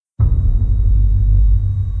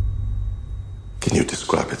Can you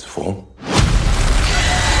describe its form?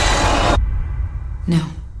 No.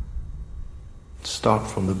 Start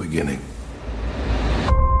from the beginning.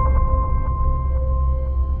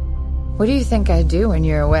 What do you think I do when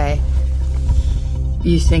you're away?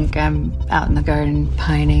 You think I'm out in the garden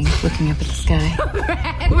pining, looking up at the sky?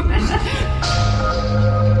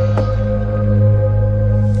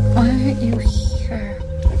 Why aren't you here?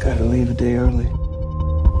 I gotta leave a day early.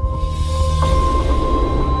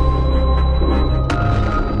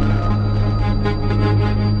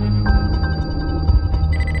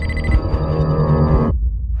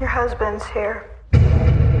 Your husband's here.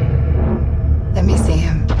 Let me see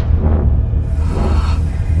him.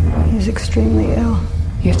 He's extremely ill.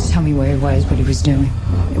 You have to tell me where he was, what he was doing.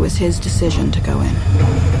 It was his decision to go in.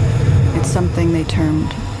 It's something they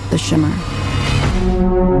termed the shimmer.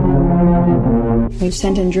 We've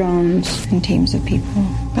sent in drones and teams of people,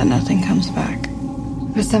 but nothing comes back.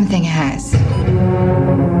 But something has.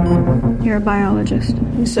 You're a biologist.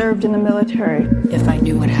 You served in the military. If I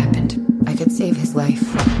knew what happened, I could save his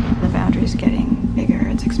life. The boundary's getting bigger.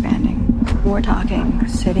 It's expanding. We're talking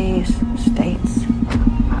cities, states.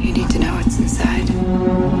 You need to know what's inside.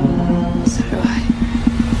 So do I.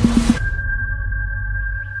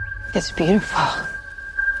 It's beautiful.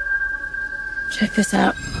 Check this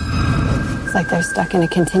out. It's like they're stuck in a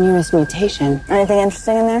continuous mutation. Anything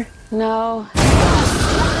interesting in there? No.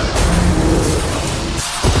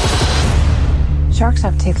 Sharks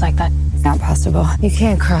have teeth like that. Not possible. You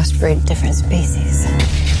can't crossbreed different species.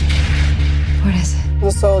 What is it?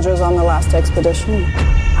 The soldiers on the last expedition.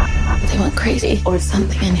 They went crazy, or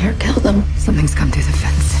something in here killed them. Something's come through the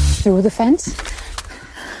fence. Through the fence?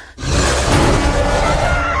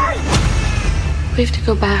 We have to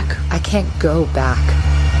go back. I can't go back.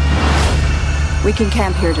 We can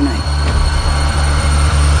camp here tonight.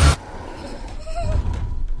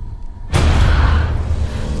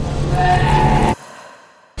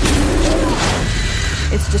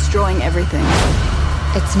 It's destroying everything.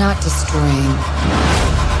 It's not destroying.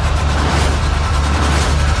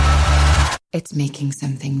 It's making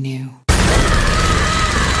something new.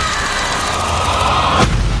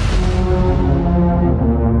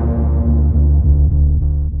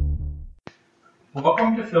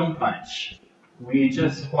 Welcome to Film Punch. We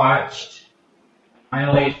just watched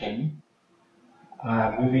Annihilation,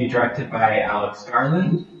 a movie directed by Alex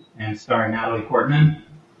Garland and starring Natalie Portman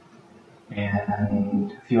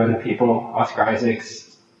and a few other people, Oscar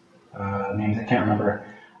Isaacs, names I can't remember.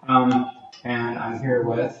 And I'm here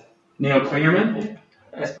with Neil Klingerman,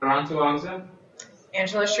 Esperanto Angza,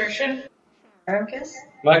 Angela Shershin, Ericus,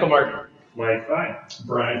 Michael Martin, Mike Fine,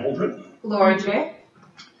 Brian Holdren, Laura J.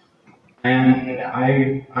 And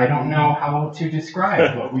I don't know how to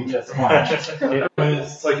describe what we just watched.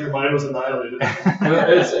 It's like your mind was annihilated.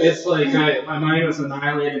 it's like my mind was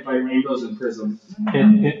annihilated by rainbows and prisms.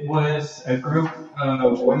 It was a group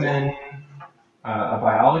of women, a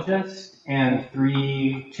biologist, and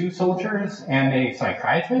two soldiers, and a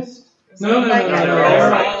psychiatrist. No.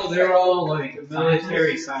 They're all like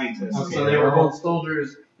military scientists. Okay, So they were both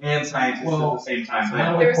soldiers and scientists at the same time.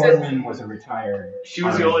 Natalie Portman was a retired. She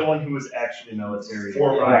was the only one who was actually military.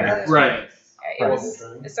 Right. It was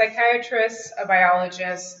a psychiatrist, a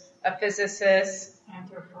biologist, a physicist,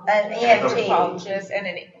 an anthropologist, and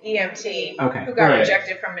an EMT who got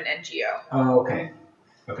rejected from an NGO. Oh, okay.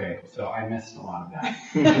 Okay, so I missed a lot of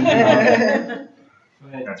that.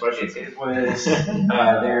 That's what she said. It was,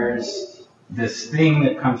 there's this thing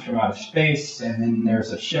that comes from outer space, and then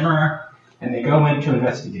there's a shimmer, and they go in to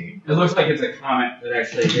investigate. It looks like it's a comet that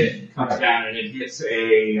actually comes down and it hits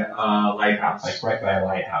a lighthouse. Like right by a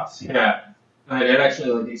lighthouse. Yeah. And it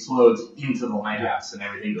actually explodes into the lighthouse and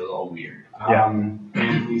everything goes all weird. And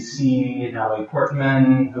we see Natalie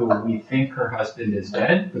Portman, who we think her husband is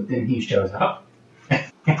dead, but then he shows up.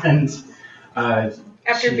 And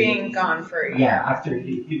after being gone for a year. Yeah, after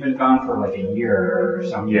he'd been gone for like a year or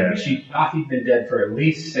something. Yeah. She thought he'd been dead for at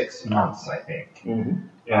least 6 months, I think. Mm-hmm.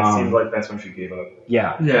 Yeah, it seemed like that's when she gave up.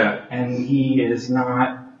 Yeah. Yeah. And he is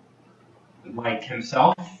not like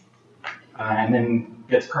himself. And then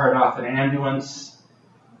gets carted off in an ambulance.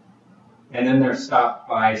 And then they're stopped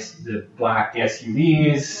by the black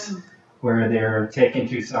SUVs, where they're taken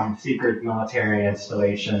to some secret military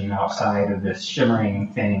installation outside of this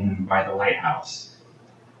shimmering thing by the lighthouse.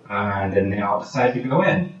 And then they all decide to go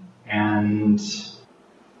in. And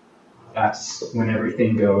that's when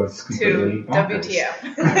everything goes completely bonkers. WTF.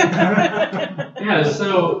 Yeah,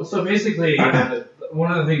 so basically,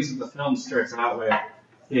 one of the things that the film starts out with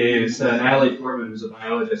is Natalie Portman, who's a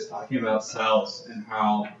biologist, talking about cells and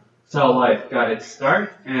how cell life got its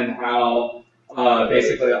start and how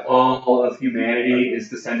basically all of humanity is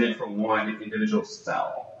descended from one individual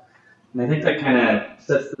cell. And I think that kind of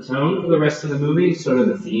sets the tone for the rest of the movie, sort of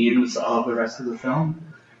the themes of the rest of the film.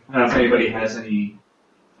 I don't know if anybody has any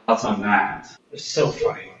thoughts on that. It's so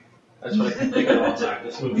funny. That's what I can think of all the time.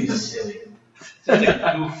 This movie is silly. It's like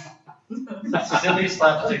a goof. Silly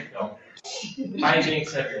slapstick film.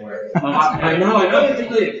 Hijinks everywhere. I know,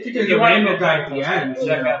 particularly the rainbow guy at the end.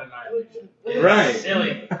 Check out Annihilation. It's Right.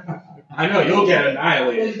 silly. I know, you'll get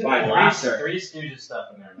annihilated by laughter. Three Stooges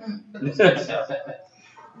stuff in there.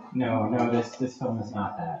 No, this film is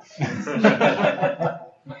not that.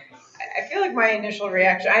 I feel like my initial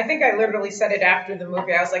reaction, I think I literally said it after the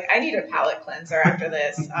movie. I was like, I need a palate cleanser after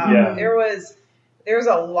this. There was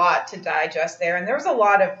a lot to digest there, and there was a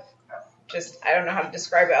lot of just, I don't know how to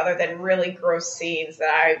describe it other than really gross scenes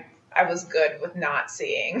that I was good with not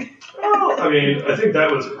seeing. Well, I mean, I think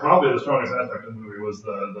that was probably the strongest aspect of the movie was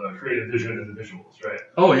the creative vision and the visuals, right?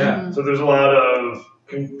 Oh, yeah. So there's a lot of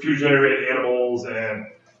computer-generated animals and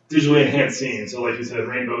digitally enhanced scenes. So like you said,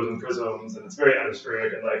 rainbows and prisms, and it's very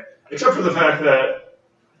atmospheric, and like, except for the fact that,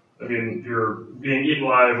 I mean, you're being eaten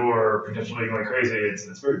alive or potentially going crazy, it's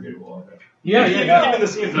very beautiful, I think. Yeah. Even the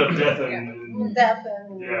scenes of death and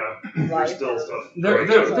life. still stuff.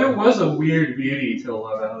 There was a weird beauty to a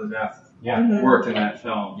lot of the death worked in that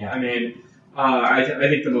film. Yeah. I mean, I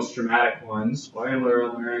think the most dramatic one, spoiler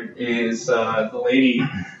alert, is the lady.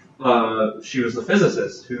 She was the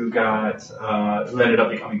physicist who ended up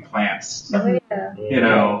becoming plants. Oh, yeah. You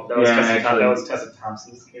know, that was Tessa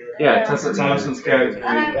Thompson's character. Yeah, Tessa Thompson's character,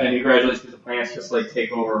 and he gradually sees the plants just like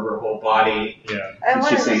take over her whole body. Yeah, and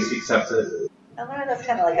she accepts it. I wonder if that's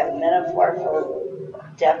kind of like a metaphor for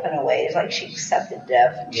death in a way. It's like she accepted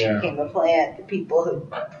death and she became a plant. The people who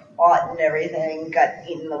fought and everything got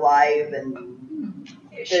eaten alive, and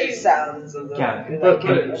the sounds of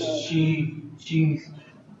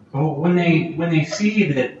when they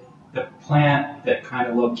see that the plant that kind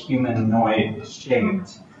of looked humanoid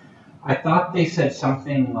shaped, I thought they said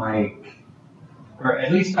something like, or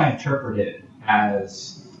at least I interpreted it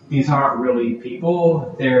as, these aren't really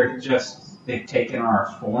people, they've taken our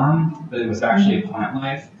form, but it was actually a plant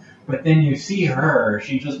life. But then you see her,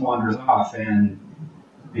 she just wanders off and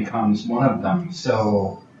becomes one of them.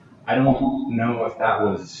 So I don't know if that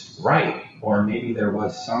was right, or maybe there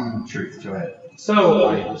was some truth to it. So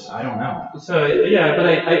I don't know. So yeah, but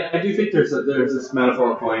I do think there's this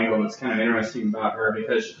metaphorical angle that's kind of interesting about her,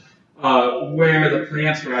 because where the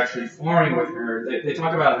plants were actually forming with her, they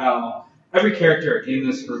talk about how every character in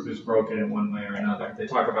this group is broken in one way or another. They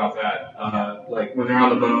talk about that, like when they're on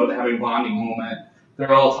the boat having a bonding moment.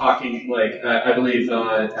 They're all talking, like, I believe,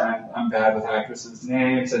 I'm bad with actresses'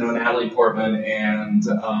 names. I know Natalie Portman and,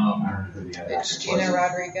 I don't know who the other actress was. Gina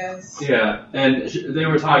Rodriguez. Yeah, and they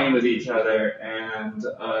were talking with each other, and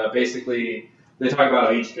basically, they talk about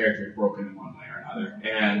how each character is broken in one way or another.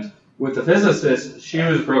 And with the physicist, she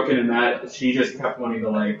was broken in that she just kept wanting to,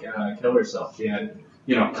 like, kill herself. She had,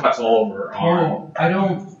 cuts all over her arm. I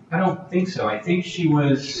don't think so. I think she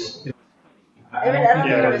was... she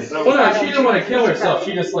didn't want to kill herself.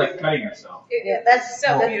 She just liked cutting herself. That's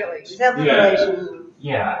self-mutilation.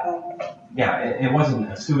 It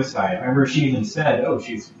wasn't a suicide. I remember she even said,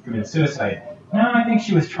 she's committed suicide. No, I think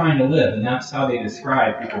she was trying to live, and that's how they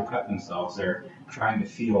describe people cut themselves. They're trying to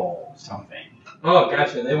feel something. Oh,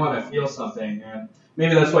 gotcha. They want to feel something, and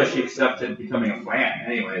maybe that's why she accepted becoming a plant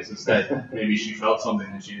anyways, instead maybe she felt something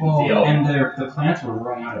that she didn't feel. And the plants were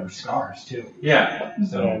growing out of her scars, too. Yeah.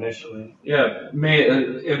 So initially. Yeah,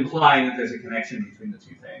 implying that there's a connection between the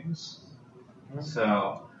two things.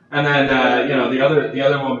 So, and then, the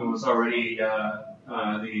other woman was already,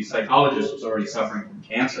 the psychologist was already suffering from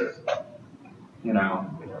cancer. I don't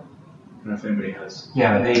know if anybody has.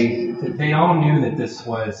 Yeah, they all knew that this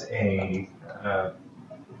was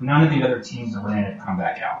none of the other teams were going to come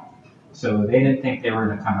back out. So they didn't think they were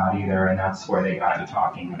going to come out either, and that's where they got to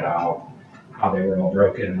talking about how they were all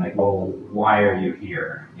broken, and like, well, why are you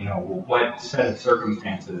here? What set of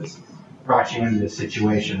circumstances brought you into this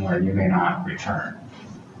situation where you may not return?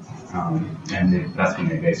 And that's when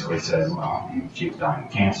they basically said, well, she's dying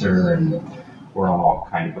of cancer, and we're all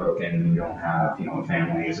kind of broken, and we don't have,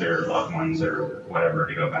 families or loved ones or whatever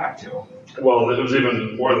to go back to. Well, it was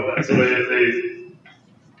even more than that. So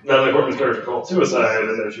Natalie Portman's character called suicide,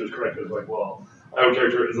 and then she was corrected like, well, I would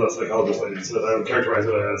characterize, as a psychologist lady said, I would characterize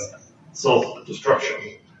it as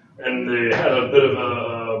self-destruction. And they had a bit of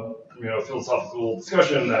a philosophical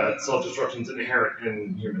discussion that self-destruction is inherent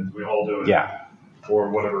in humans. We all do it. Yeah. For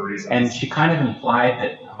whatever reason. And she kind of implied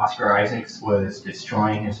that Oscar Isaacs was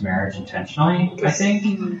destroying his marriage intentionally, I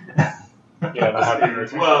think.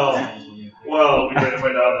 Well, well, we kind of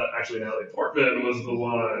find out that actually Natalie Portman was the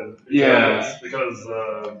one. Because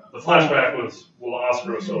the flashback was while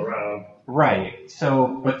Oscar was still around. Right. So,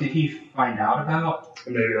 what did he find out about?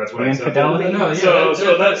 Maybe that's what infidelity. No,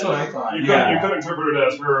 so that's what I thought. You could interpret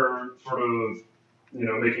it as her sort of,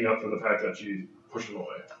 making up for the fact that she pushed him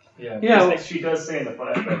away. Yeah. She does say in the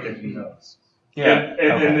flashback that he knows. And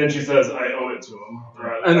then she says, "I owe it to him."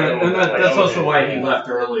 That's also why he left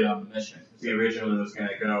early on the mission. He originally was going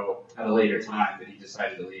to go at a later time, but he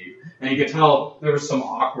decided to leave. And you could tell there was some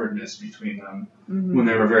awkwardness between them when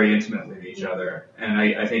they were very intimate with each other. And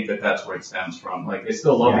I think that's where it stems from. Like, they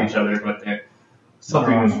still love each other, but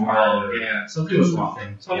something was wrong. Yeah, something was wrong.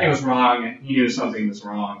 Something was wrong, and he knew something was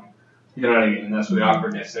wrong. You know what I mean? And that's where the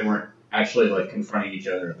awkwardness. They weren't actually, confronting each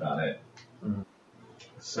other about it.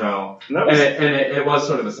 So, it was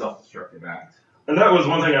sort of a self-destructive act. And that was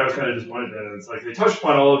one thing I was kind of disappointed in. It's like they touched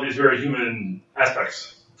upon all of these very human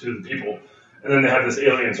aspects to the people, and then they have this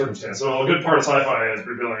alien circumstance. So a good part of sci-fi is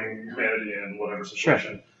revealing humanity in whatever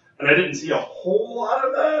situation. Sure. And I didn't see a whole lot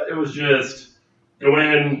of that. It was just go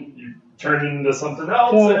in, you turn into something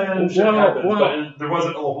else, and shit happens. But there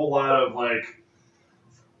wasn't a whole lot of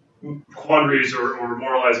quandaries or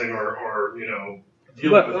moralizing or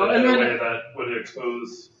dealing with it in a way that would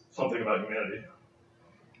expose something about humanity.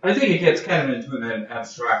 I think it gets kind of into an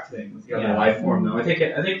abstract thing with the other life form, though. I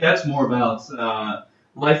think that's more about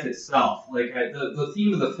life itself. Like the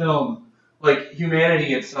theme of the film,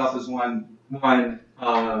 humanity itself is one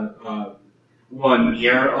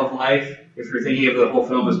mirror of life. If you're thinking of the whole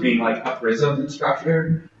film as being like a prism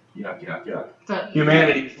structure,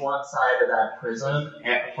 humanity is one side of that prism.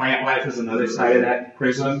 Plant life is another side of that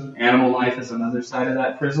prism. Animal life is another side of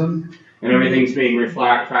that prism, and everything's being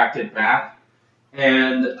refracted back.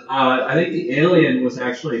 And I think the alien was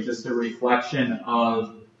actually just a reflection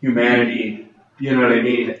of humanity. You know what I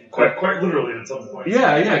mean? Quite literally at some point.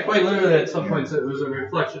 Yeah, quite literally at some points it was a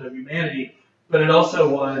reflection of humanity. But it also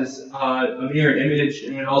was a mirror image,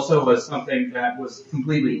 and it also was something that was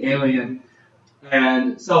completely alien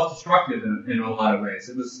and self-destructive in a lot of ways.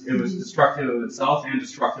 It was destructive of itself and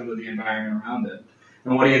destructive of the environment around it.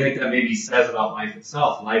 And what do you think that maybe says about life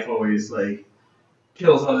itself? Life always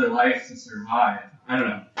kills other life to survive. I don't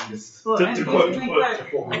know.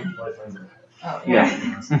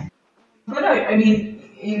 But I mean,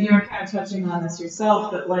 you were kind of touching on this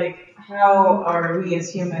yourself, but how are we as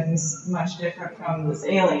humans much different from this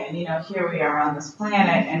alien? Here we are on this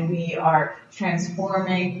planet, and we are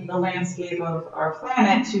transforming the landscape of our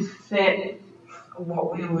planet to fit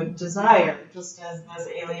what we would desire, just as this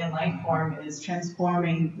alien life form is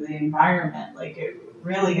transforming the environment. It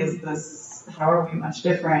really is this. How are we much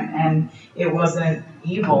different? And it wasn't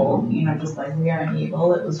evil, just like we aren't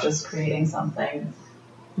evil. It was just creating something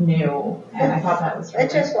new, and I thought that was really... I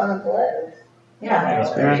just want to live. Yeah,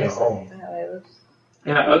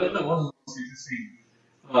 other than one of the most interesting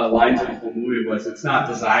lines of the whole movie was, it's not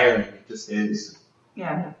desiring, it just is.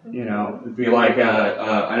 Yeah. It'd be like,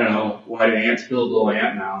 I don't know, why do ants build little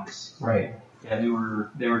ant mounds? Right. Yeah,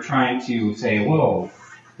 they were trying to say, whoa,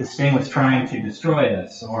 this thing was trying to destroy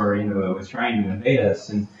us, or, it was trying to invade us,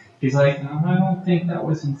 and he's like, no, I don't think that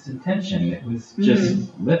was its intention. It was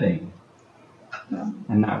just living. Yeah.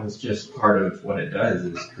 And that was just part of what it does,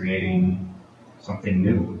 is creating something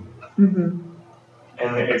new. Mm-hmm.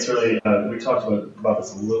 And it's really, we talked about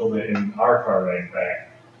this a little bit in our car ride back,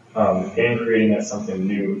 in creating that something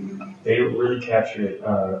new. They really captured it,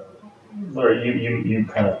 or you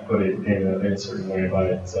kind of put it in a certain way about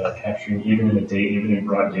it, capturing even in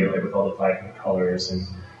broad daylight with all the vibrant colors and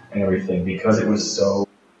everything, because it was so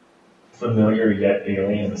familiar yet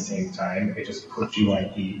alien at the same time. It just put you on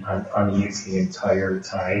edge the entire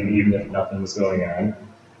time, even if nothing was going on.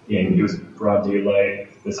 And it was broad daylight,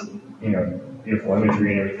 this beautiful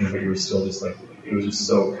imagery and everything, but you were still just it was just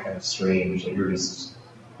so kind of strange.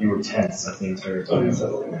 You were tense the entire time.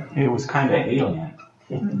 It was kind of alien.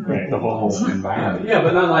 Right. The whole environment. Yeah,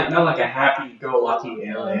 but not like a happy-go-lucky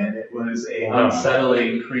alien. It was a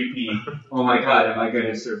unsettling, creepy, oh my god, am I going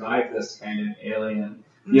to survive this kind of alien?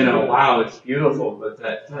 Wow, it's beautiful, but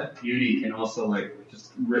that beauty can also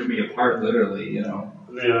just rip me apart, literally.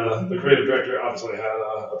 The creative director obviously had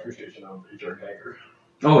appreciation of H.R. Giger.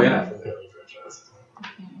 Oh yeah. From the early franchise.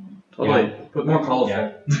 Totally. Yeah. Put more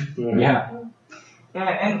colorful. Yeah. Yeah,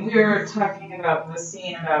 and we were talking about the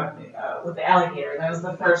scene with the alligator. That was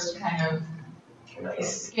the first kind of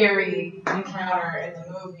scary encounter in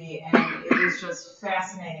the movie, and it was just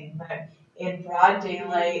fascinating. But in broad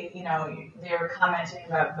daylight, they were commenting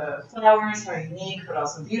about the flowers, how unique but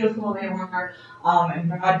also beautiful they were. In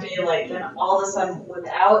broad daylight, then all of a sudden,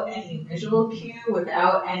 without any visual cue,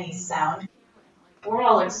 without any sound we're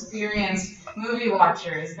all experienced movie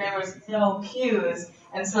watchers. There was no cues,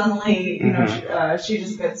 and suddenly, you know, she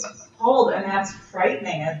just gets pulled, and that's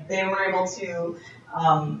frightening. And they were able to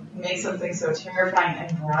make something so terrifying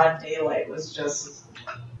in broad daylight was just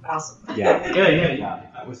awesome. Yeah.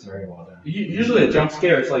 That was very well done. Usually a jump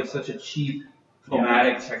scare is like such a cheap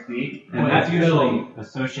filmatic technique, and that's usually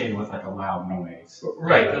associated with like a loud noise.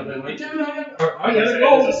 Right. There's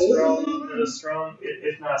a strong,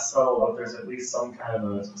 if not subtle, but there's at least some kind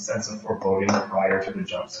of a sense of foreboding prior to the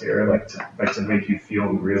jump scare, like to make you feel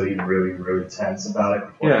really, really, really tense about it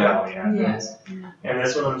before it finally happens. And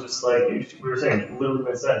this one was just like we were saying, literally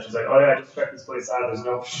been said. She's like, "Oh yeah, I just checked this place out. There's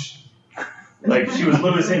no like she was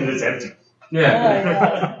literally saying that it's empty."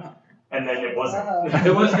 Yeah. And then it wasn't.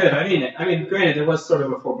 It was good. I mean, granted, it was sort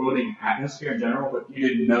of a foreboding atmosphere in general, but you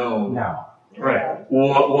didn't know. No. Right.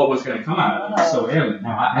 What was going to come out of it? So alien. No,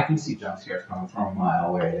 I can see jump scares coming from a mile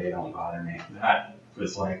away. They don't bother me. That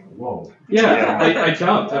was like, whoa. Yeah, I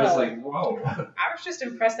jumped. I was like, whoa. I was just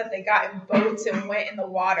impressed that they got in boats and went in the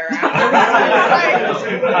water. So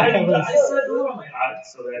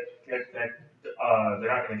that they're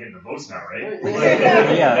not going to get in the boats now, right?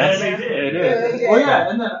 Yeah, they did. Well, yeah,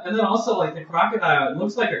 and then also like the crocodile. It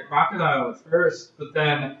looks like a crocodile at first, but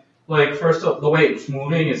then like first the way it's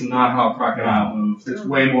moving is not how a crocodile moves. It's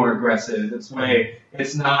way more aggressive. It's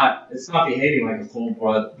not behaving like a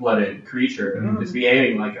cold-blooded creature. Mm-hmm. It's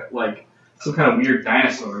behaving like some kind of weird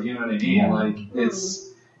dinosaur. You know what I mean? Yeah. Like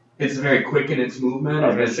it's very quick in its movement. I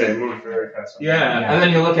was going to say, it moved very fast. Yeah, and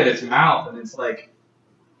then you look at its mouth, and it's like,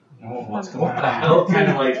 what the hell kind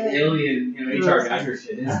of like alien, H.R. Geiger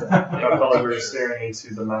shit is that? I felt like we were staring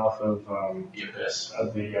into the mouth of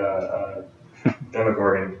the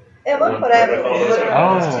Demogorgon. It looked what I was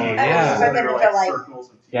yeah. like.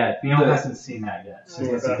 Yeah, Neil hasn't seen that yet, so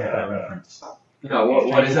he hasn't get that reference. No,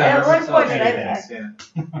 what is that? At one point,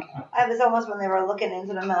 I was almost when they were looking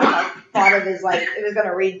into the mouth, I thought it was like it was going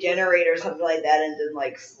to regenerate or something like that, and then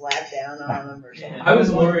like slap down on them or something. I was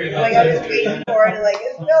worried about like I was waiting for it, like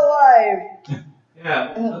it's still alive.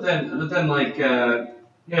 Yeah, but then like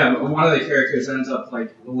one of the characters ends up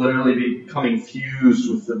like literally becoming fused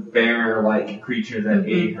with the bear-like creature that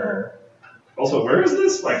ate her. Also, where is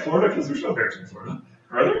this? Like Florida, because there's no bears in Florida.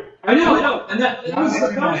 Are there? I know, and that's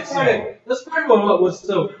part of what was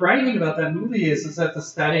so frightening about that movie is that the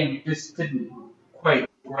setting, you just didn't quite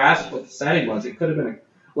grasp what the setting was. It could have been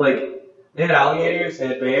like they had alligators, they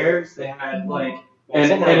had bears, they had like,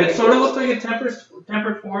 and it sort of looked like a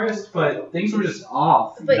temperate forest, but things were just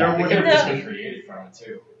off. But there would have just been created from it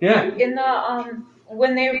too. Yeah. In the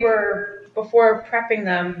when they were before prepping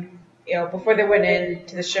them, before they went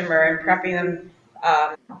into the shimmer and prepping them.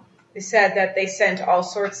 They said that they sent all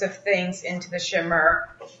sorts of things into the shimmer,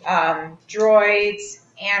 droids,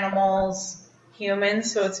 animals, humans.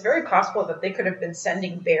 So it's very possible that they could have been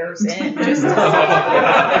sending bears in. Just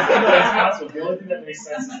That's possible. The only thing that makes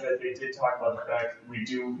sense is that they did talk about the fact they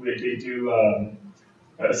do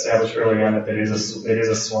establish early on that it is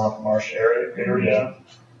a swamp marsh area.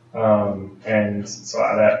 And so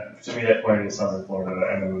that to me that pointed to southern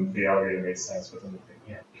Florida, and then the alligator made sense with them.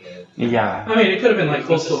 Yeah. I mean, it could have been like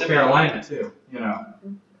coastal Carolina too,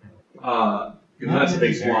 that's a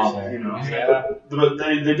big swamp, Yeah. But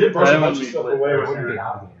they did brush a bunch of stuff away with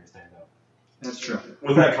alligators there, though. That's true.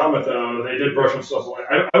 With that comment, though, they did brush some stuff away.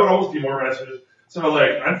 I would almost be more interested. So,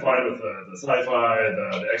 like, I'm fine with the sci-fi,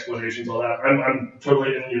 the explanations, all that. I'm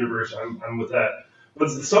totally in the universe. I'm with that. But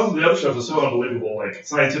some of the other stuff is so unbelievable, like,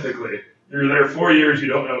 scientifically. You're there 4 years, you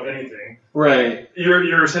don't know anything. Right.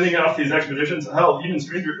 You're sending out these expeditions. Hell, even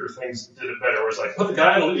Stranger Things did it better, where it's like, put the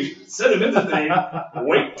guy in a lead, send him into the thing,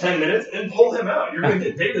 wait 10 minutes, and pull him out. You're going to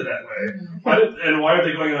get data that way. Why are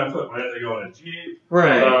they going on foot? Why aren't they going on a Jeep?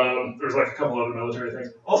 Right. There's like a couple other military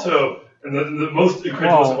things. Also, and the most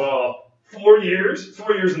incredulous of all, 4 years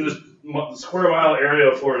in this square mile area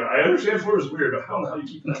of Florida. I understand Florida's weird, but how the hell do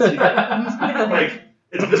you keep that secret? Like,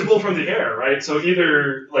 it's visible from the air, right? So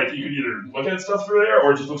either, like, you could either look at stuff through there,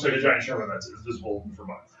 or it just looks like a giant shimmer that's visible for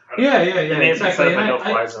miles. Yeah. Exactly.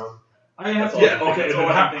 No-fly zone. I have to. Yeah, okay. So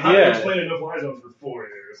how do you explain a no-fly zone for 4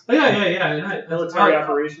 years? Yeah. Military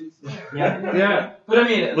operations. Yeah. But I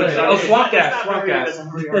mean, swamp gas.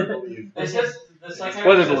 It's just the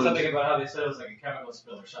psychiatrist said something about how they said it was like a chemical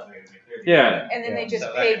spill or something. Yeah. And then they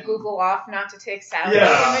just paid Google off not to take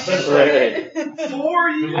satellite images. Right. 4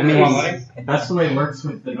 years. I mean, that's the way it works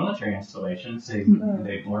with the military installations. They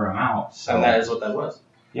blur them out. So and that is what that was.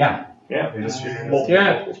 Yeah. Yeah. They just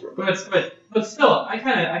But still, I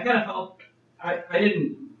kind of felt I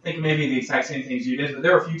didn't think maybe the exact same things you did, but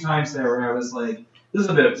there were a few times there where I was like, this is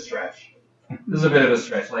a bit of a stretch. this is a bit of a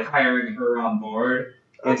stretch, like hiring her on board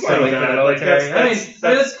I'm instead of fine with like the that. military. Like,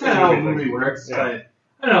 that's kind of how the movie works, Yeah. but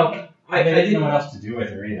I don't know. They didn't know what else to do with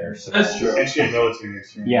her either. So. That's true. And she had military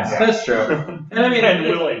experience. Yeah. That's true. And I mean, And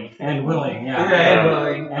willing. And willing, yeah. and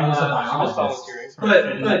willing. And as a biologist. But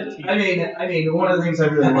I mean, one of the things I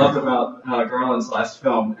really loved about Garland's last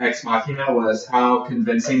film, Ex Machina, was how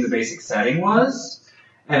convincing the basic setting was.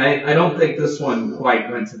 And I don't think this one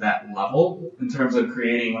quite went to that level in terms of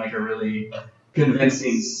creating like a really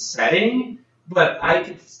convincing setting. But I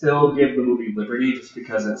could still give the movie liberty just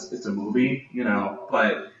because it's a movie, you know.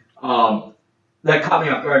 But that caught me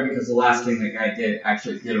off guard because the last thing that guy did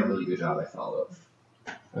actually did a really good job, I felt,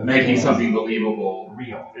 of making something believable.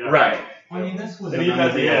 Real. Yeah. Right. I mean, this was And even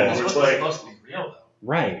at the end, This it's wasn't like, supposed to be real, though.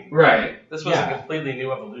 Right. Right. This was Yeah. a completely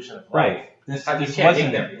new evolution of life. Right. This You can't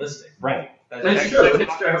wasn't make that realistic. right. That's true.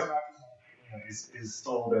 It's true. Is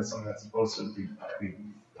told as something that's supposed to be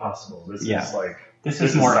possible. This Yeah. is like This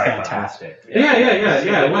is more fantastic.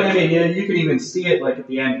 Yeah. Well, I mean, you can even see it like at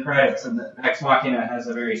the end credits, and the Ex Machina has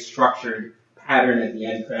a very structured pattern at the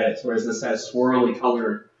end credits, whereas this has swirly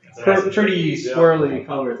color, pretty swirly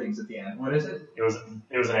color things at the end. What is it? It was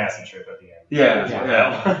an acid trip at the end. Yeah.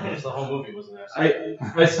 The whole movie was an accident.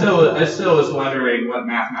 I still was wondering what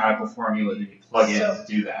mathematical formula did you plug in to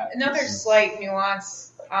do that. Another slight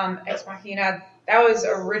nuance, Ex Machina, that was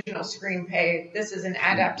original screenplay. This is an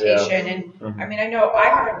adaptation, and I mean, I know I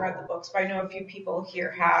haven't read the books, but I know a few people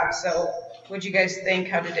here have. So, what'd you guys think?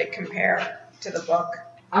 How did it compare to the book?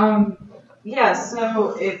 Yeah,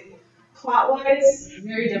 so it plot-wise,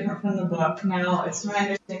 very different from the book. Now, it's my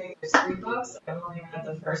understanding there's 3 books. I've only read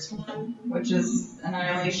the first one, which is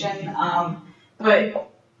Annihilation.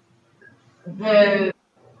 But the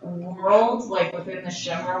world, like within the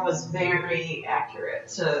Shimmer, was very accurate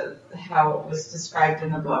to how it was described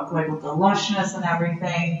in the book, like with the lushness and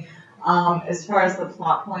everything. As far as the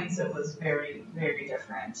plot points, it was very, very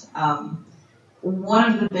different.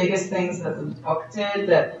 One of the biggest things that the book did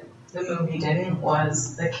that the movie didn't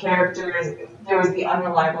was the characters. There was the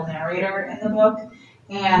unreliable narrator in the book,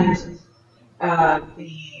 and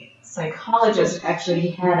the psychologist actually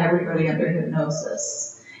had everybody under hypnosis.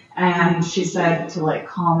 And she said to like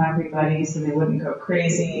calm everybody so they wouldn't go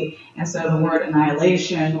crazy. And so the word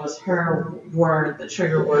annihilation was her word, the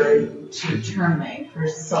trigger word to terminate, for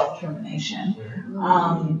self-termination.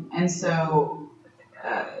 And so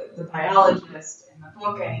the biologist in the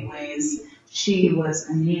book anyways, she was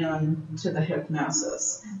immune to the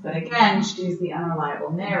hypnosis. But again, she's the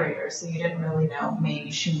unreliable narrator, so you didn't really know.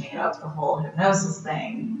 Maybe she made up the whole hypnosis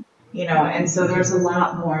thing, you know. And so there's a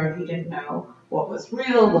lot more if you didn't know what was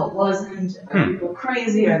real, what wasn't. Are people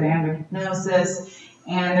crazy? Are they under hypnosis?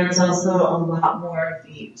 And there's also a lot more of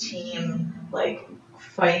the team, like,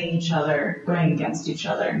 fighting each other, going against each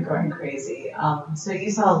other, and going crazy. So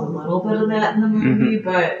you saw a little bit of that in the movie,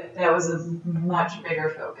 but that was a much bigger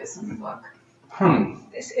focus in the book.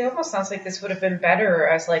 It almost sounds like this would have been better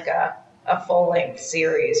as like a full-length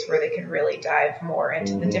series where they could really dive more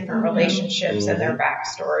into the different relationships and their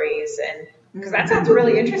backstories, and because that sounds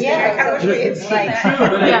really interesting. I kind of wish we had seen that. True,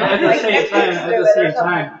 but at the same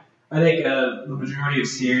time, I think the majority of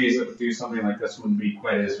series that would do something like this wouldn't be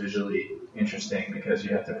quite as visually interesting because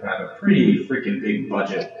you have to have a pretty freaking big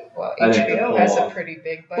budget. Well, HBO has a pretty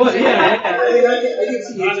big budget. Well, yeah, I can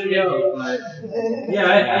see HBO, but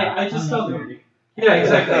I just felt. Yeah,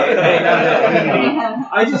 exactly.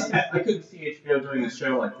 I couldn't see HBO doing a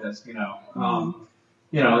show like this, you know.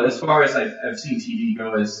 You know, as far as I've seen TV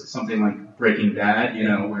go, is something like Breaking Bad, you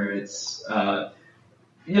know, where it's,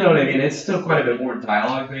 you know what I mean? It's still quite a bit more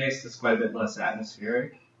dialogue based. It's quite a bit less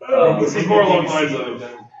atmospheric. This is more along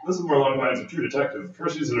the lines of True Detective.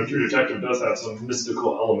 First season of True Detective does have some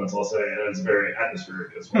mystical elements, I'll say, and it's very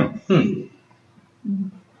atmospheric as well.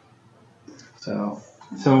 So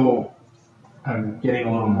I'm getting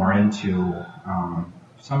a little more into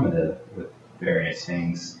some of the various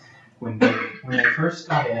things. When they first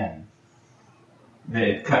got in,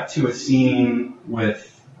 they cut to a scene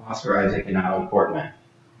with Oscar Isaac and Natalie Portman,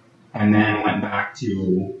 and then went back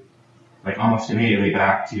to, like almost immediately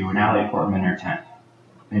back to Natalie Portman in her tent.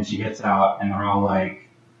 And she gets out, and they're all like,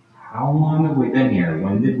 how long have we been here?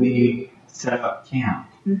 When did we set up camp?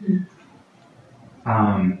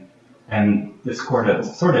 And this sort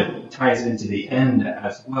of ties into the end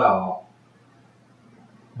as well.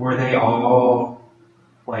 Were they all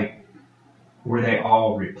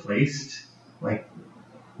replaced? Like,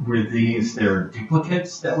 were these their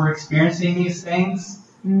duplicates that were experiencing these things?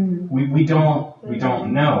 We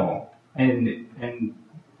don't know. And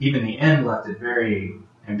even the end left it very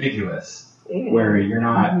ambiguous, where you're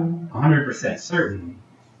not 100% certain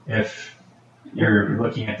if you're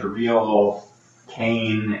looking at the real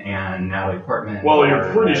Kane and Natalie Portman. Well,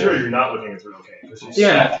 you're pretty sure you're not looking at the real Kane.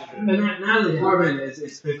 Yeah, and Natalie Portman is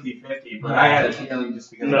 50-50, but I had a feeling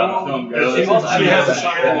just because of the film goes. She has a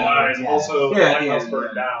shine in the eyes. Yeah. Also, Yeah, the lighthouse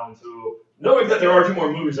burned down. So knowing that there are 2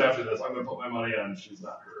 more movies after this, I'm going to put my money on she's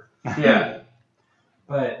not her. Yeah.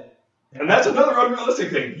 And that's another unrealistic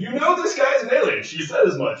thing. You know this guy's an alien. She said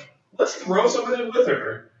as much. Let's throw somebody with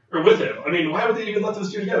her. Or with him. I mean, why would they even let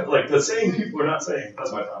those two together? Like, the same people are not saying.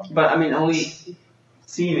 That's my problem. But, I mean, only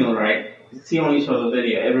Seymour, right? He only showed the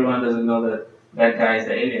video. Everyone doesn't know that guy is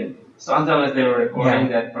the alien. So until they were recording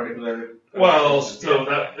that particular... Well, so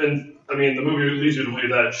that... And, I mean, the movie leads you to believe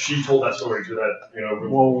that she told that story to that, you know...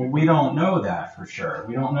 Well, we don't know that for sure.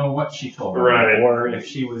 We don't know what she told her. Right. Or if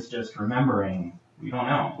she was just remembering. We don't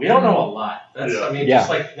know. We don't know a lot. That's, Yeah. I mean, just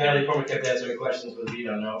like Natalie Portman kept answering questions with we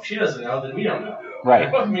don't know. If she doesn't know, then we don't know.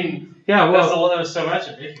 Right. I mean, yeah, well, there was so much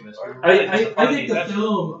ambiguous. I think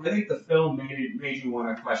the film made you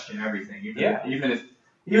want to question everything. Even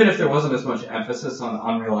if there wasn't as much emphasis on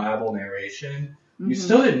unreliable narration, you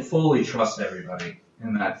still didn't fully trust everybody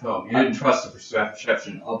in that film. You didn't trust the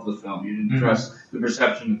perception of the film. You didn't trust the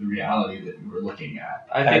perception of the reality that you were looking at.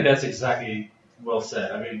 I think that's exactly well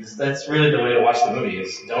said. I mean, that's really the way to watch the movie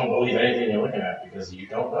is don't believe anything you're looking at because you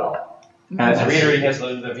don't know. As a reader, because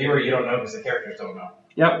the viewer, you don't know because the characters don't know.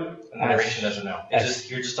 Yep. And the narration doesn't know.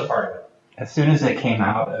 You're just a part of it. As soon as they came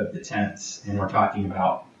out of the tents and we're talking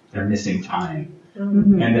about their missing time,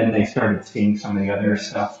 and then they started seeing some of the other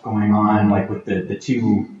stuff going on, like with the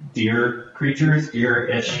 2 deer-ish creatures.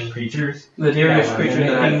 The deer-ish creatures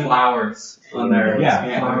that had flowers on their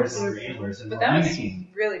flowers and antlers. But that was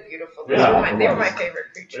really beautiful. They were my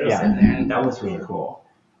favorite creatures Yeah, in there. that was really cool.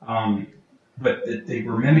 But they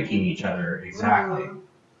were mimicking each other exactly.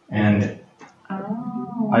 And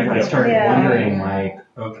I started wondering, like,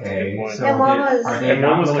 okay, so and one was, are they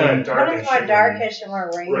not really... One was more darkish and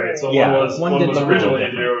more rainy. Right, so one was originally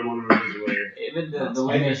a deer and one was originally... Even the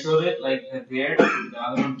way they showed it, like the bear, the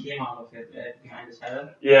other one came out of it behind his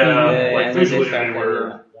head. Yeah, like visually they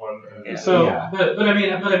were one. Yeah. So, but I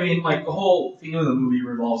mean, like the whole theme of the movie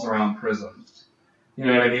revolves around prisms. You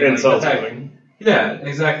know what I mean? And like, cell-splitting. Yeah,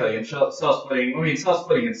 exactly. And cell-splitting. I mean,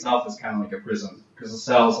 cell-splitting itself is kind of like a prism because the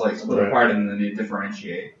cells like split apart and then they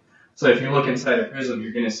differentiate. So if you look inside a prism,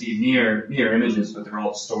 you're going to see mirror images, but they're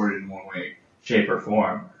all distorted in one way, shape, or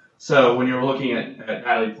form. So when you're looking at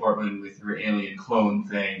Natalie Portman with her alien clone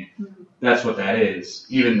thing, that's what that is.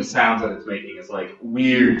 Even the sounds that it's making is like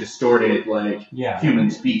weird, distorted, like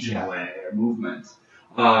human speech in a way, or movement.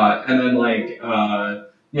 And then like,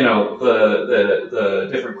 you know, the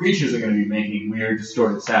different creatures are going to be making weird,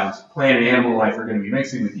 distorted sounds. Plant and animal life are going to be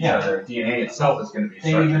mixing with each other. DNA itself is going to be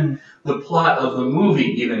structured. The plot of the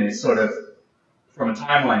movie even is sort of, from a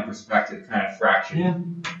timeline perspective, kind of fractured. Yeah.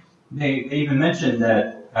 They even mentioned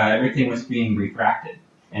that everything was being refracted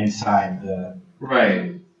inside the...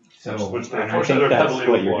 Right. So I think that's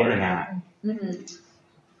what you're getting at.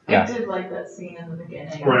 I did like that scene in the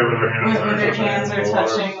beginning. Right, with their hands when their hands are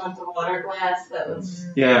touching with the water glass. That was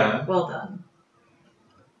well done.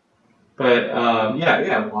 But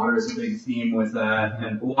water is a big theme with that,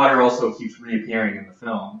 and water also keeps reappearing in the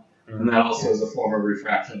film, and that also is a form of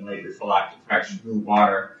refraction, like refraction through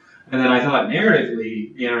water. And then I thought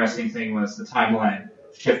narratively, the interesting thing was the timeline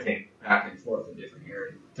shifting back and forth in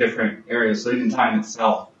different areas. So even time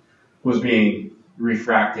itself was being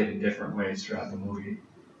refracted in different ways throughout the movie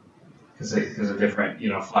because of different,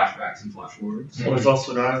 flashbacks and flash forwards. Well, there's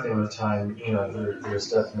also another thing with time. There's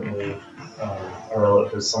definitely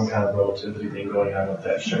there's some kind of relativity thing going on with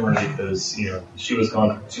that shimmer because she was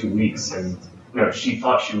gone for 2 weeks and she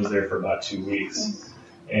thought she was there for about 2 weeks.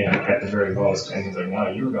 And at the very most, and he's like, no,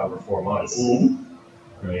 you were gone for 4 months.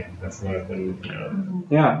 Right? That's another thing,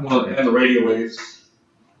 Yeah, well, and the radio waves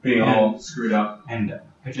being all screwed up. And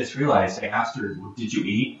I just realized, I asked her, did you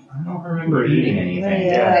eat? I don't remember eating anything.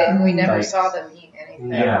 Yeah. We never saw them eat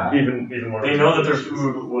anything. Yeah. Even more. They know that their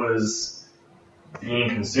food was being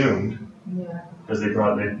consumed. Yeah. Because they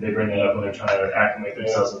bring that up when they're trying to acclimate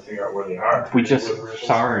themselves and figure out where they are. We just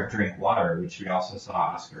saw her drink water, which we also saw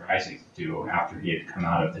Oscar Isaac do after he had come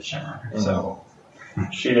out of the shimmer. So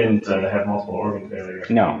she didn't have multiple organ failure.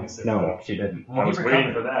 No, she didn't. I was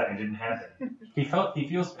waiting for that, and it didn't happen. He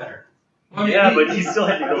feels better. But he still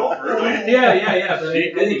had to go through it. Yeah. But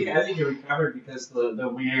I think he recovered because the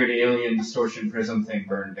weird alien distortion prism thing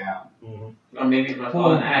burned down. Mm-hmm. Or maybe it was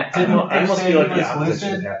all an act. I almost feel like the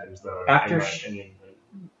opposite happens though.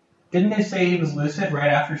 Didn't they say he was lucid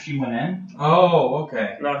right after she went in? Oh,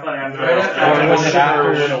 okay. No, I thought after the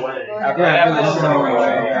shimmer went away. After the shimmer went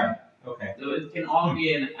away. Okay. So it can all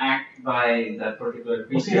be an act by that particular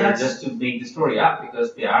Well, see, creature that's- just to make the story up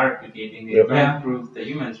because they are replicating. They Yep. can't prove the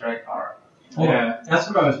humans, right? Are. Well, that's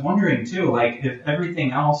what I was wondering too. Like, if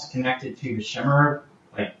everything else connected to the Shimmer,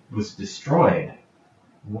 like, was destroyed,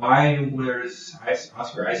 why was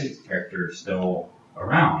Oscar Isaac's character still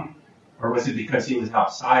around? Or was it because he was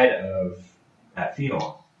outside of that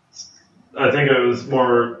field? I think it was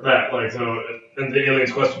more that, like, so in the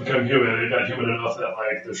alien's quest to become human, it got human enough that,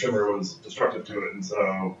 like, the Shimmer was destructive to it, and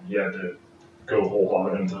so he had to go whole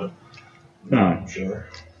hog into Shimmer.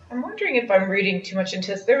 I'm wondering if I'm reading too much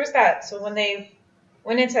into this. There was that, so when they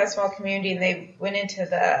went into that small community and they went into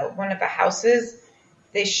one of the houses,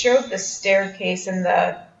 they showed the staircase and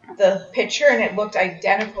the picture, and it looked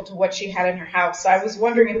identical to what she had in her house. So I was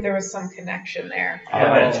wondering if there was some connection there.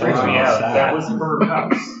 Yeah, that freaked me out. That was her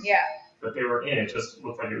house. Yeah. That they were in. It just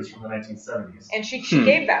looked like it was from the 1970s. And she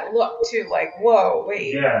gave that look too, like, whoa,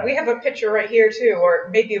 wait, Yeah. we have a picture right here too, or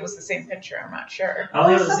maybe it was the same picture, I'm not sure. I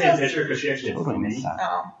only have the same picture because she actually told me.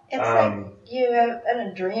 Oh. It's like you have in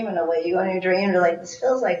a dream in a way. You go in your dream, you're like, this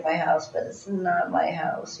feels like my house, but it's not my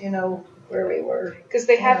house. You know where we were. Because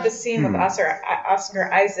they have the scene with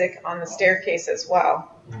Oscar Isaac on the staircase as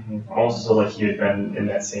well. Mm-hmm. Also, like he had been in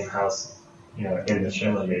that same house, you know, in the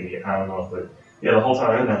Shimmer maybe. I don't know, but yeah, the whole time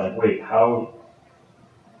I'm in there, like, wait, how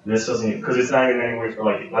this doesn't, because it's not even anywhere for,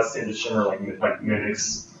 like, let's say the Shimmer like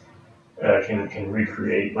mimics can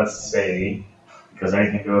recreate, let's say, because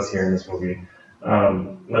anything goes here in this movie.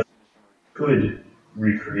 Let's could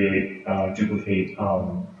recreate, duplicate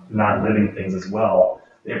non-living things as well.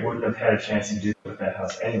 They wouldn't have had a chance to do it with that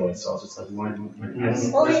house anyway. So I was just like, what?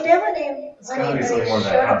 Well, he did when he something more than showed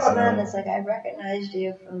that up house, on that. you know? It's like, I recognized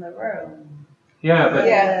you from the room. Yeah, but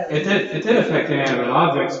Yeah. it did affect inanimate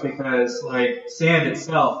objects because, like, sand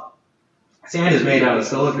itself, sand is made out of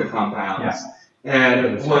silica compounds, and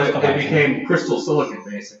it became crystal silicate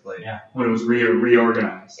basically when it was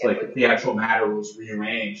reorganized. Like the actual matter was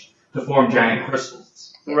rearranged to form giant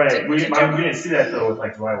crystals. Right. We didn't see that though with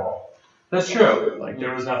like drywall. That's true. Like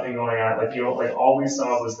there was nothing going on. Like like all we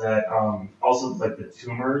saw was that also like the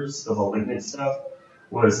tumors, the malignant stuff,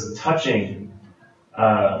 was touching a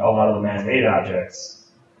lot of the man-made objects,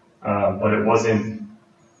 but it wasn't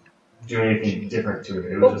doing anything different to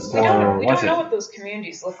it. It was just we don't know what those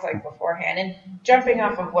communities look like beforehand. And jumping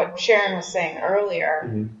off of what Sharon was saying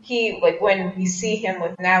earlier, he, like, when we see him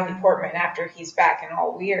with Natalie Portman after he's back and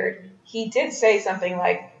all weird, he did say something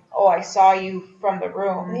like, "Oh, I saw you from the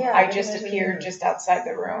room. Yeah, I just appeared just outside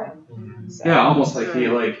the room." So. Yeah, almost like he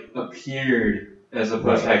appeared as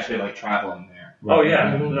opposed to actually like traveling there. Oh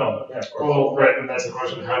yeah, no, yeah. Well, right, and that's the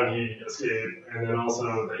question: how did he escape? And then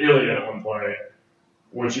also the alien at one point,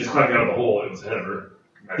 when she's climbing out of the hole, it was ahead of her.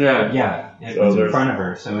 Yeah, it So was in there's- front of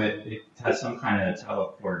her, so it has some kind of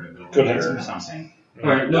teleport ability Could have. or something.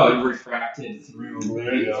 Or, no, it refracted through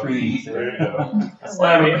the ether. There you go.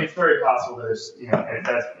 Well, I mean, it's very possible that it's,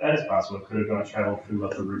 that is possible. It could have gone traveled through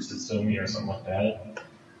like the roots to Sumi or something like that.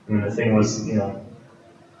 I mean, the thing was,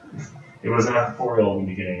 it was not corporeal in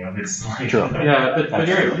the beginning of it. It's like, Yeah, but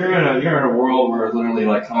you're in a world where literally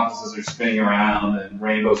like compasses are spinning around and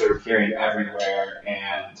rainbows are appearing everywhere,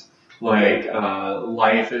 and like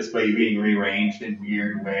life is being rearranged in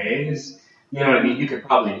weird ways. You know what I mean? You could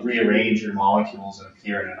probably rearrange your molecules and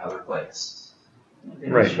appear in another place. They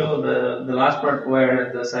show the last part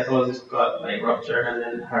where the psychologist got like ruptured and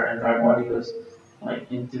then her entire body was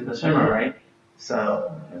like into the Shimmer, right?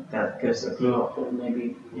 So that gives a clue of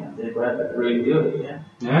maybe they really do it.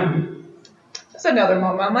 Yeah. That's another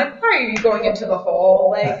moment. I'm like, why are you going into the hole?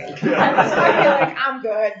 Like, I feel like I'm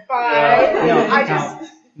good. Bye. I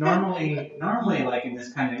just normally, like in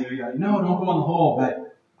this kind of movie, you're like, no, don't go in the hole. But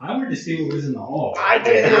I wanted to see what was in the hole. I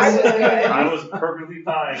did. I was good. I was perfectly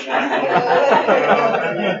fine.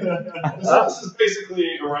 This is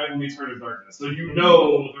basically Arrival Meets Heart of Darkness. So you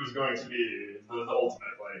know there's going to be the ultimate,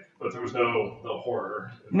 but there was no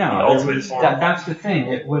horror. No, that's the thing.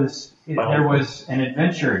 There was an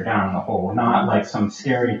adventure down the hole, not like some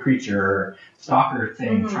scary creature or stalker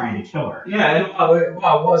thing trying to kill her. Yeah, and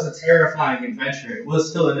while it was a terrifying adventure, it was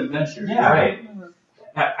still an adventure. Yeah. Right.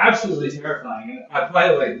 Absolutely terrifying. By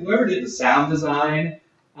the way, whoever did the sound design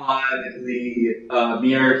on the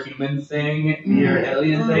near human thing, near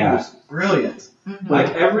alien thing was brilliant. Like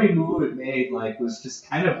every move it made, was just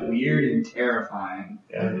kind of weird and terrifying.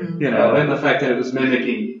 And the fact that it was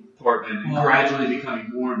mimicking Portman and gradually becoming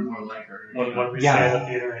more and more like her. When we say in the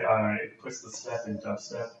theater, it puts the step in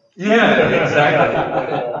dubstep. Yeah,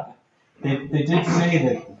 exactly. They did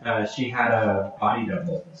say that she had a body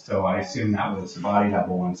double, so I assume that was a body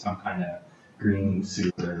double in some kind of green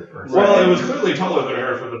suit or Well, it was clearly taller than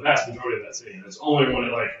her for the vast majority of that scene. It's only when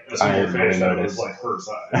it as her face that it was her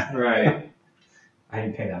size. Right. I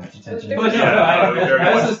didn't pay that much attention. But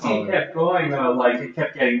as the scene kept going though, it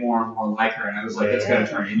kept getting more and more like her, and I was like, it's gonna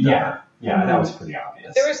turn into her. Yeah, that was pretty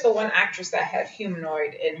obvious. There was the one actress that had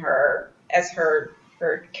humanoid in her as her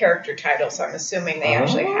character title, so I'm assuming they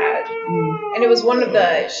actually had. And it was one of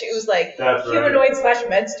she was like humanoid /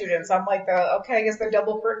 med students. I'm like, okay, I guess they're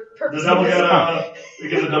double purpose. The double they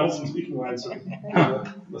get the double some speaking lines.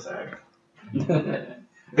 Let's act.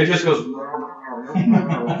 It just goes.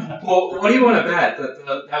 Well, what do you want to bet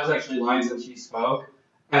that was actually lines that she spoke,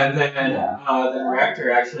 and then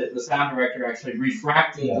the sound director actually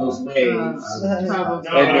refracted those waves and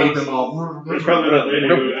made them all. It's probably that lady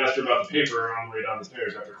who asked her about the paper on the way down the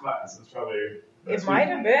stairs after class. It's probably. It might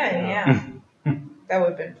have been, yeah. That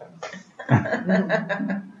would have been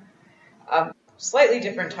fun. Slightly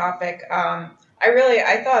different topic.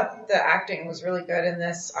 I thought the acting was really good in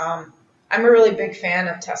this. I'm a really big fan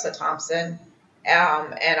of Tessa Thompson,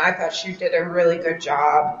 and I thought she did a really good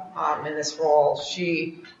job in this role.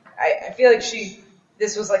 I feel like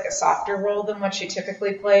this was like a softer role than what she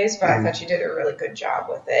typically plays, but I thought she did a really good job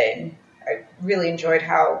with it. And I really enjoyed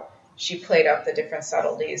how she played up the different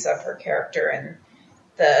subtleties of her character and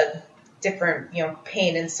the different,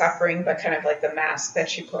 pain and suffering, but kind of like the mask that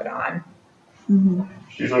she put on. Mm-hmm.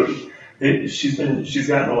 She's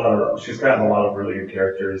gotten a lot of really good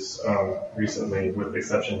characters recently, with the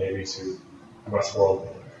exception maybe to Westworld.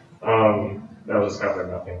 That was kind of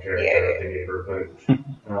a nothing character that they gave her, but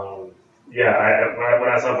when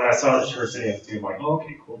I saw her sitting at the table, I'm like, oh,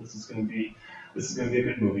 okay, cool, this is gonna be a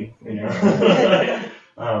good movie, because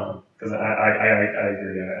I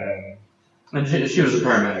agree. And she was a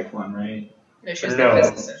paramedic one, right? No, she was the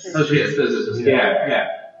physicist. Oh, she was a physicist. Yeah.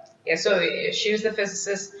 Yeah, so she was the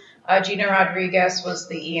physicist. Gina Rodriguez was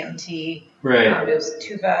the EMT. Right. It was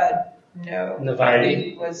too bad. No.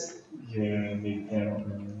 Novotny was. Yeah, I don't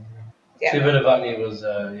remember. Yeah. Tuba Novotny was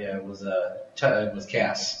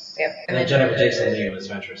Cass. Yep. And then Jennifer Jason Leigh was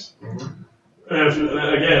Ventress. Mm-hmm. And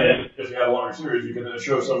if you had a longer series, you could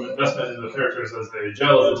show some investment in the characters as they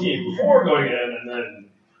gel as a team before going in, and then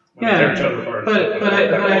when they tear each other apart. But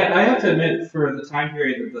I have to admit, for the time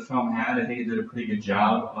period that the film had, I think it did a pretty good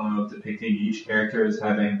job of depicting each character as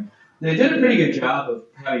having. They did a pretty good job of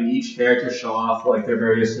having each character show off their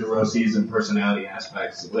various neuroses and personality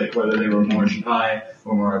aspects, whether they were more shy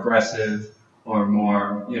or more aggressive or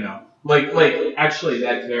more, actually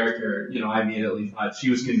that character, I immediately thought she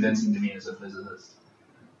was convincing to me as a physicist.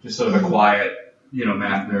 Just sort of a quiet,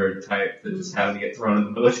 math nerd type that just happened to get thrown in the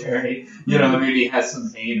military. Maybe has some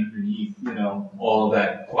pain underneath, all of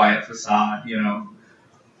that quiet facade,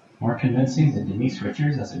 More convincing than Denise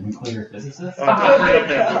Richards as a nuclear physicist? Oh my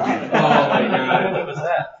God. What was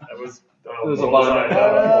that? That was a lot of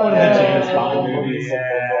James Bond movies.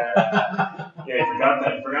 Yeah, you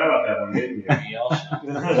forgot about that one, didn't you? I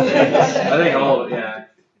think all of it, yeah.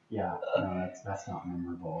 Yeah, no, that's not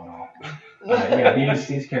memorable at all.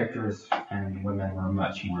 These characters and women were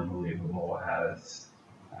much more believable as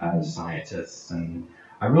scientists, and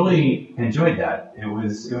I really enjoyed that. It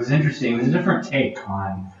was interesting. It was a different take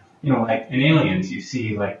on, like in Aliens, you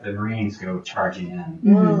see the Marines go charging in,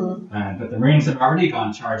 but the Marines have already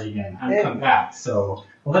gone charging in and come back. So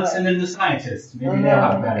let's send in the scientists. Maybe they'll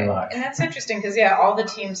have better luck. And that's interesting because all the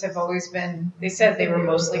teams have always been. They said they were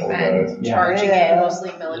mostly men charging in,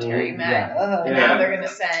 mostly military men, and now they're going to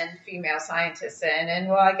send female scientists in. And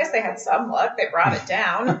well, I guess they had some luck. They brought it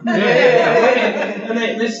down. And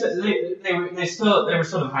they were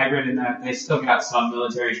sort of hybrid in that they still got some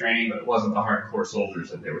military training, but it wasn't the hardcore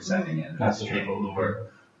soldiers that they were sending in. That's the people who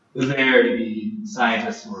were there to be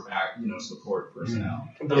scientists who were back, support personnel.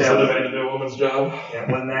 Those that have to do a woman's job.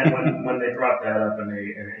 Yeah, when they brought that up and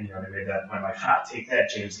they made that point, like, take that,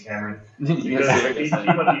 James Cameron. Because he went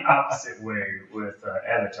the opposite way with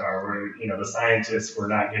Avatar, where the scientists were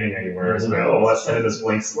not getting anywhere. So let's send in this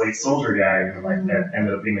blank slate soldier guy, and that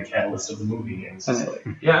ended up being the catalyst of the movie. And it's just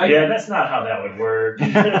that's not how that would work.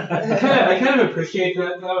 I kind of appreciate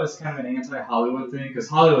that though. It's kind of an anti-Hollywood thing because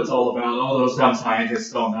Hollywood's all about those dumb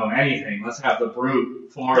scientists don't know anything. Let's have the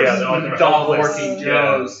brute force, dog working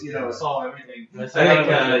Joes, solve everything.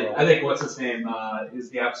 I think what's his name is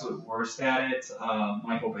the absolute worst at it.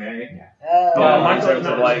 Michael Bay. Michael's he's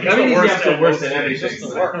the absolute worst at everything. He's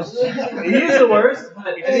the worst. He is the worst,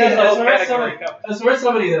 but that's where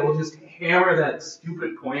somebody that will just hammer that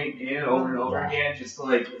stupid point in over and over again, just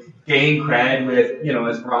to gain cred with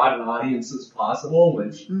as broad an audience as possible,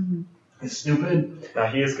 which is stupid. Now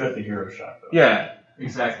he is good at the hero shot though. Yeah.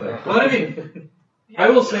 Exactly. Well, I mean, I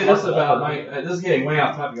will say this about this is getting way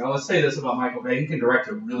off topic. I will say this about Michael Bay. He can direct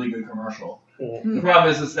a really good commercial. The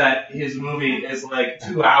problem is that his movie is like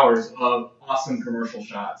 2 hours of awesome commercial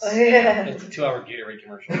shots. It's a 2-hour Gatorade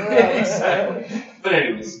commercial. Exactly. But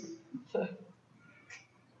anyways.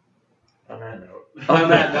 On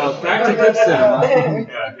that note, back to good cinema.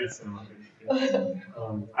 Yeah, good cinema.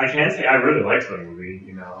 I can say I really liked the movie.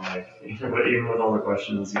 You know, like even with all the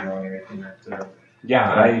questions, you know, and everything that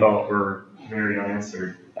I thought were very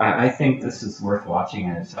unanswered. I think this is worth watching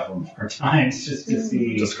it several more times just to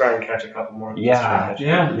see. Just try and catch a couple more. Yeah,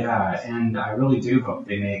 and I really do hope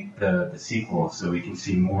they make the sequel so we can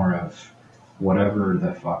see more of whatever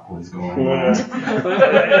the fuck was going on.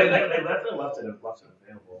 They left it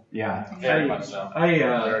available. Yeah, very much so. Very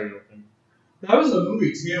open. That was a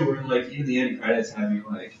movie too, where like even the end credits had me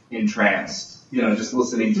like entranced. You know, just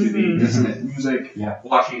listening to the dissonant music,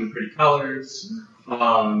 watching the pretty colors,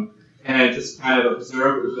 and just kind of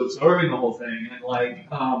absorbing the whole thing. And like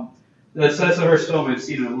the sense of her film I've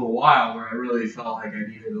seen in a little while, where I really felt like I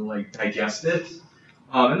needed to like digest it.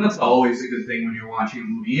 And that's always a good thing when you're watching a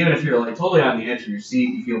movie, even if you're like totally on the edge of your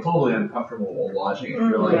seat, you feel totally uncomfortable while watching it.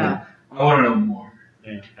 You're like, I want to know more.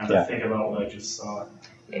 I have to think about what I just saw.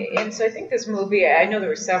 And so I think this movie, I know there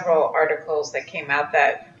were several articles that came out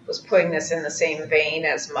that was putting this in the same vein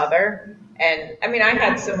as Mother. And I mean, I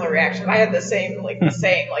had similar reactions. I had the same,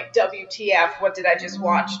 WTF, what did I just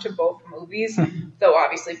watch to both movies? Though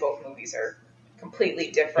obviously both movies are completely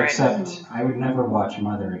different. Except I would never watch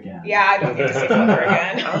Mother again. Yeah, I don't need to see Mother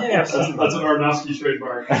again. That's an Aronofsky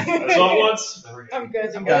trademark. I saw it once. I'm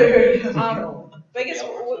good. But I guess, I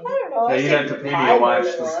don't know. Yeah, you have to pay me to watch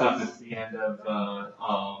the stuff at the end of,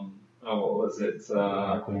 what was it?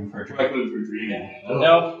 Requiem for a Dream. Requiem for a Dream. Yeah.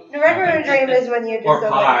 Nope. Remember a Dream is when you're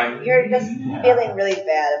just feeling really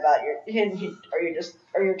bad about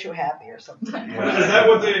or you're too happy or something. Yeah. Is that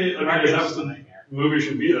what is that what the movie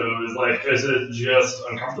should be though? Is it just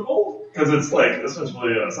uncomfortable? Because it's like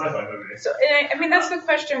essentially a sci-fi movie. So, and I mean, that's the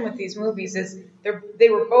question with these movies is they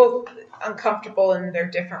were both uncomfortable in their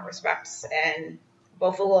different respects and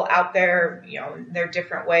both a little out there, you know, in their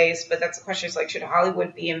different ways. But that's the question is like, should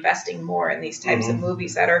Hollywood be investing more in these types of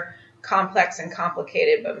movies that are complex and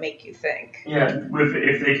complicated but make you think? Yeah,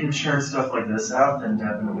 if they can churn stuff like this out, then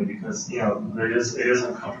definitely, because, you know, it is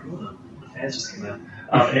uncomfortable. The fans just came in.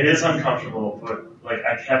 It is uncomfortable, but like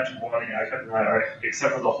I kept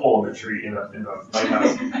except for the hole in the tree in the lighthouse.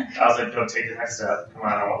 I was like, no, take the next step. Come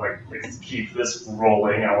on, I want let's keep this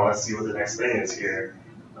rolling. I want to see what the next thing is here.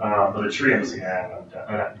 But the tree, I'm just like,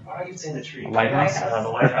 why do I keep saying the tree? Lighthouse. The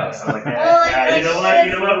lighthouse. I'm like,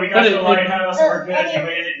 you know what? We got to the lighthouse. We're good. You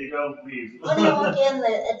made it. You go leave. When you look in,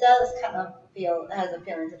 it does kind of has a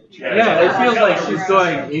feeling to the tree. Yeah, it feels like she's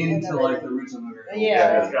going into like the roots of her.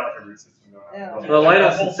 Yeah, it's got like a root system going on. The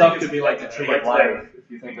lighthouse itself could be like the tree of life, if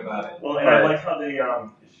you think about it. Well, and I like how they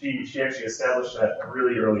she actually established that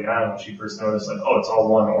really early on when she first noticed, like, oh, it's all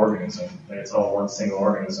one organism. Like, it's all one single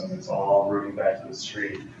organism. It's all rooting back to this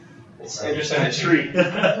tree. It's interesting that tree.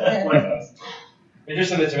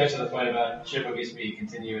 Interesting that you mentioned the point about should movies be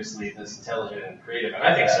continuously this intelligent and creative, and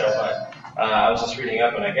I think so, but I was just reading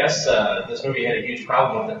up, and I guess this movie had a huge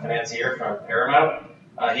problem with the financier from Paramount.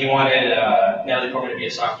 He wanted Natalie Portman to be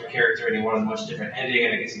a softer character, and he wanted a much different ending,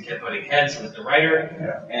 and I guess he kept butting heads with the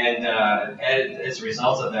writer. And as a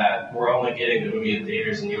result of that, we're only getting the movie in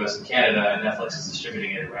theaters in the U.S. and Canada, and Netflix is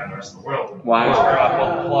distributing it around the rest of the world. Wow. Which we're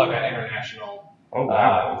pulled the plug on international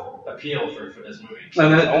appeal for this movie. So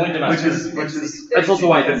And that, only domestic. Which is that's also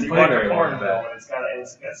why it didn't play very well. It's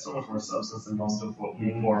got so much more substance than most of what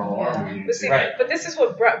we more horror movies. But, see, but this is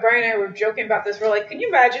what Brian and I were joking about this. We're like, can you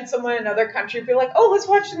imagine someone in another country be like, oh, let's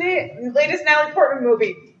watch the latest Natalie Portman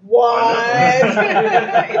movie? What?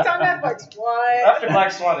 It's on Netflix. What? After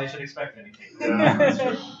Black Swan, they should expect anything. Yeah, that's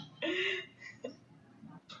true.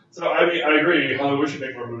 So I mean, I agree. Hollywood should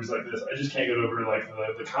make more movies like this. I just can't get over like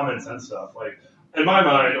the common sense stuff. Like in my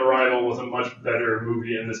mind, Arrival was a much better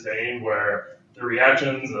movie in this vein, where the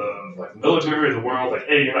reactions of like the military, the world, like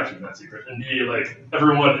A, you're not keeping that secret, and B, like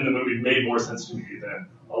everyone in the movie made more sense to me than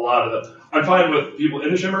a lot of them. I'm fine with people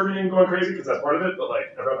in the Shimmer going crazy because that's part of it, but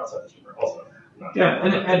like everyone outside the Shimmer also. Yeah,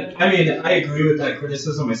 and I mean, I agree with that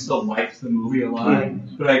criticism. I still liked the movie a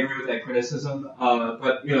lot, but I agree with that criticism.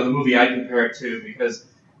 But you know, the movie I compare it to, because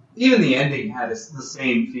even the ending had the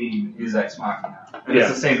same theme as Ex Machina, and it's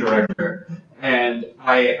the same director. And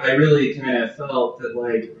I really kind of felt that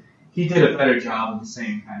like he did a better job of the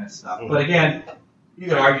same kind of stuff. But again, you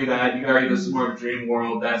could argue that. You could argue this is more of a dream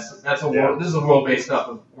world. That's a world. This is a world based off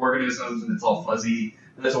of organisms and it's all fuzzy.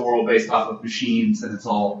 That's a world based off of machines and it's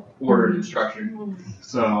all ordered and structured.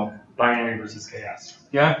 So binary versus chaos.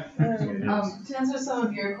 Yeah. To answer some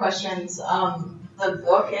of your questions, the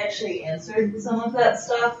book actually answered some of that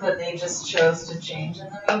stuff, but they just chose to change in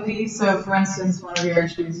the movie. So, for instance, one of your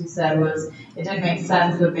issues you said was it didn't make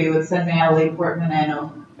sense that they would send Natalie Portman in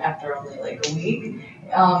after only like a week.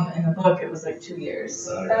 In the book, it was like 2 years,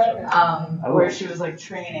 where she was like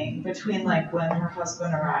training between like when her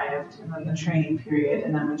husband arrived and then the training period,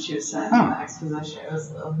 and then when she was sent on the exposition. It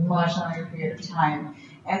was a much longer period of time.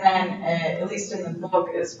 And then, at least in the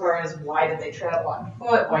book, as far as why did they travel on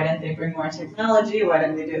foot, why didn't they bring more technology, why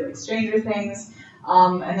didn't they do like Stranger Things,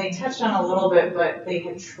 and they touched on a little bit, but they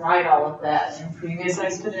had tried all of that in previous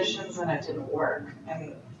expeditions and it didn't work.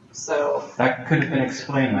 And so that could have been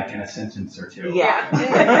explained like in a sentence or two. Yeah. And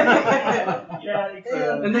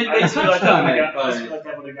they touched on it. I feel like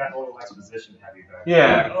that would have gotten a little exposition heavy back.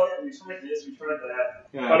 Yeah. Like, oh, yeah, we tried this, we tried that.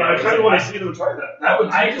 Yeah. But I kind of want to see them try that. That would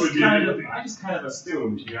I just kind of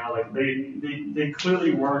assumed, you know, like they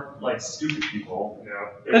clearly weren't like stupid people. Yeah.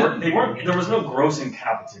 They weren't. There was no gross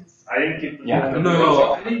incompetence. I didn't get.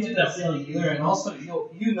 No, I didn't get that feeling either. And also,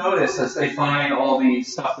 you notice as they find all the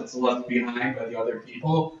stuff that's left behind by the other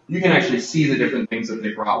people, you can actually see the different things that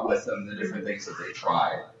they brought with them, the different things that they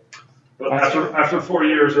tried. But after 4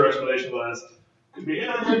 years, her explanation was could be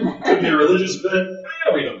could be a religious bit.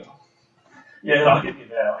 Yeah, we don't know. Yeah, no, I'll give you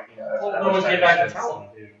that. Like, Well, no one came back to tell them.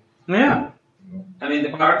 Yeah. I mean,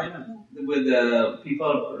 the part with the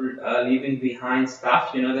people leaving behind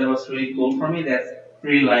stuff, you know, that was really cool for me. That's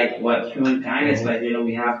really like what humankind is like. You know,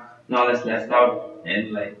 we have knowledge left out,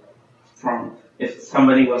 and like from if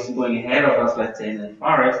somebody was going ahead of us, let's say in the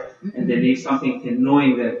forest, and they leave something to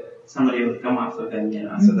knowing that somebody would come after them, you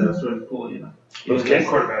know. So that was really cool, you know. Those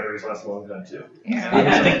camcorder batteries last a long time too. Yeah, I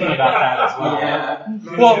was thinking about that as well. Yeah.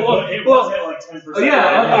 It was at like 10%.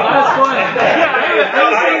 Yeah, that's one. Yeah, I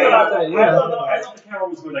was thinking about that. I thought the camera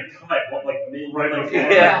was going to cut right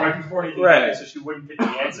before anything happened, so she wouldn't get the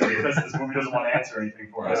answer because this movie doesn't want to answer anything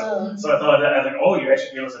for us. So I thought that I was like, oh, you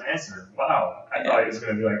actually gave us an answer. Wow. I thought it was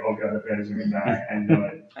going to be like, oh god, the batteries are going to die. I knew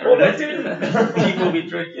it. Well, that's people be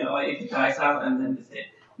tricked, you know, like if it dies out and then they say,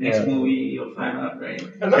 next movie you'll find out, right?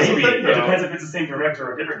 Maybe. It depends if it's the same director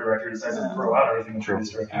or a different director who decides to throw out everything from this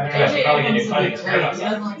director. Yeah,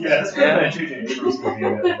 this could have been a J.J. Abrams movie.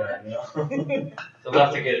 They'll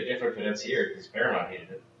have to get a different financier because Paramount hated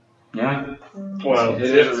it. Yeah. Well,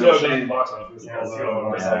 it's still in the box office.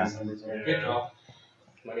 Good call.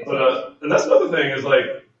 But and that's another thing is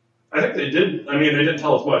like, I think they didn't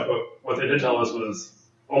tell us much, but what they did tell us was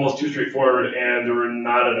almost too straightforward, and there were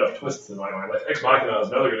not enough twists in my mind. Like Ex Machina is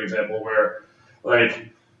another good example where, like,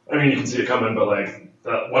 I mean, you can see it coming, but like,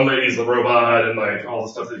 that one lady's the robot, and like all the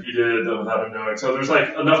stuff that he did without him knowing. So there's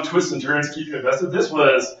like enough twists and turns to keep you invested. This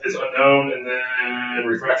it's unknown, and then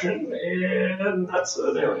refraction, and that's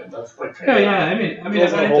an alien. That's like yeah. I mean,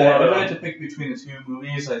 if I had to pick between the two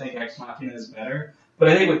movies, I think Ex Machina is better. But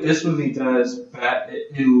I think what this movie does,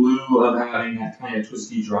 in lieu of having that kind of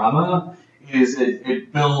twisty drama, is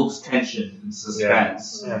it builds tension and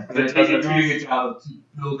suspense. Yeah. And it does a really good job of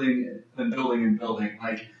building and building and building.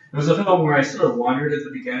 Like, it was a film where I sort of wondered at the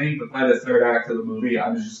beginning, but by the third act of the movie, I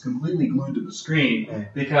was just completely glued to the screen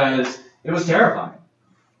because it was terrifying.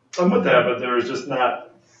 I'm with that, but there was just not,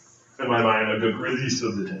 in my mind, a good release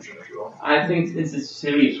of the tension, if you will. I think it's a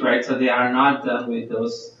series, right? So they are not done with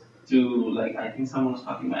those two, like, I think someone was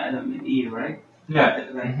talking about Adam and Eve, right? Yeah.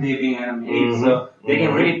 Like living Adam and Eve. So they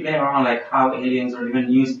can really play around like how aliens or even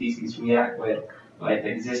new species react with like the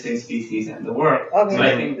existing species in the world. Okay, so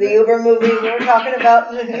I think the Uber movie we were talking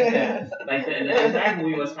about. like that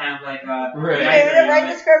movie was kind of like write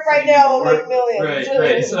the script right now, we'll make millions.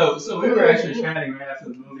 Right. So we were actually chatting right after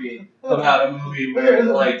the movie about a movie where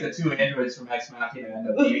like the two androids from Ex Machina end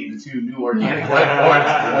up eating the two new organic life forms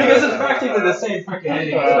because it's practically the same freaking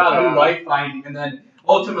ending. It's about new life finding, and then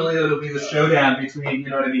ultimately it'll be the showdown between, you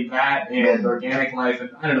know what I mean, that and organic life, and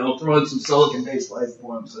I don't know, throw in some silicon-based life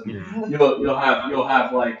forms, and you'll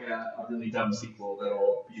have like a really dumb sequel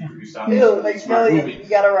that'll be produced on this smart movie. You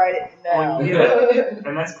gotta write it now.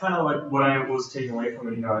 And that's kind of like what I was taking away from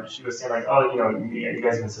it. You know, she was saying like, oh, you know, you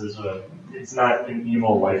guys consider it's not an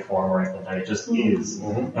evil life form or anything like that. It just is.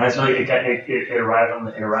 And that's really it arrived on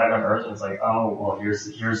Earth, and it's like, oh, well, here's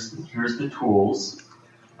the tools.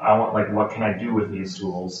 I want, like, what can I do with these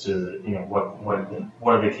tools to, you know,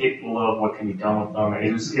 what are they capable of, what can be done with them.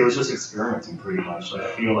 It was just experimenting pretty much. Like,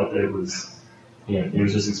 I feel like it was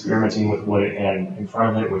just experimenting with what it had in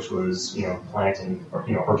front of it, which was, you know, plant and,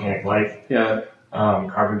 you know, organic life. Yeah.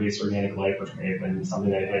 Carbon-based organic life, which may have been something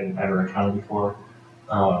that I hadn't ever encountered before.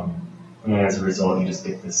 And as a result, you just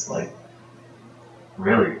get this, like,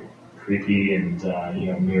 really creepy and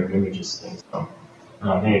mirror images things. So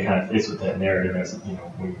I think it kind of fits with that narrative as when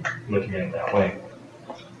you're looking at it that way.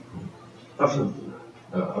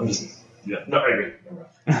 I'm just no, I agree.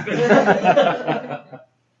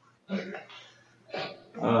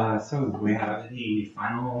 So do we have any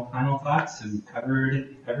final thoughts? Have we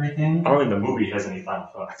covered everything? I don't think the movie has any final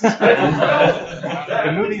thoughts.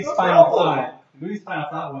 The movie's final thought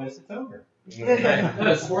was it's over.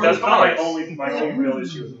 That's probably my only real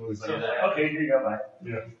issue with the movie. Like, okay, here you go, bye.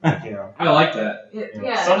 Yeah. I like that.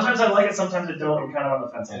 Yeah. Sometimes I like it, sometimes I don't. I'm kind of on the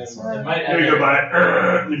fence on this one. Here you go,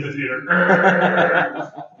 bye. Leave the theater.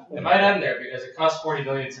 It might end there because it cost $40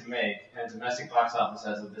 million to make, and domestic box office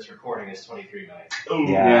as of this recording is $23 million. Oh,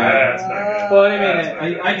 yeah, that's not good. Well, I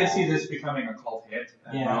mean, I can see this becoming a cult hit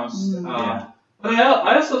at most. But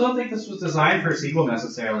I also don't think this was designed for a sequel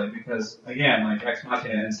necessarily, because again, like Ex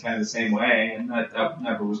Machina ends kind of the same way, and that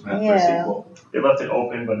never was meant for a sequel. They left it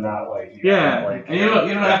open, but not like and you don't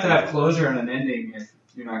have to have closure and an ending if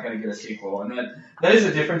you're not going to get a sequel, and that is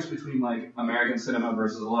the difference between like American cinema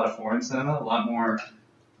versus a lot of foreign cinema. A lot more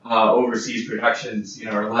overseas productions,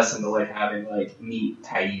 are less into like having like neat,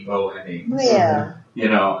 tidy bow endings. Yeah.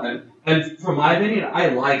 And from my opinion, I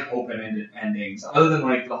like open-ended endings, other than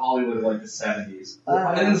like the Hollywood of like the 70s.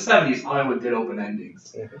 And in the 70s, Hollywood did open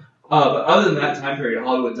endings. But other than that time period,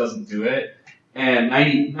 Hollywood doesn't do it. And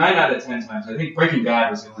 9 out of 10 times, I think Breaking Bad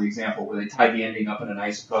was the only example where they tied the ending up in a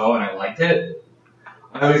nice bow, and I liked it.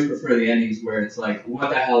 I always prefer the endings where it's like, what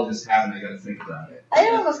the hell just happened? I got to think about it. I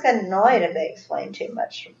almost got annoyed if they explained too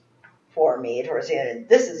much for me towards the end.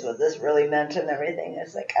 This is what this really meant and everything.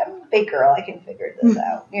 It's like, I'm a big girl. I can figure this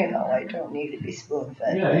out. I don't need to be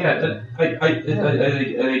spoon-fed. Yeah. I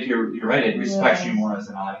think you're right. It respects you more as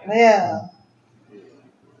an audience. Yeah.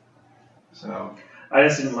 So I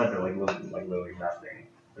just didn't like the literally nothing.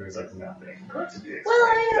 There was like nothing to be explained.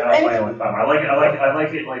 Well, That's my only problem. I like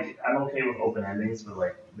it. Like I'm okay with open endings, but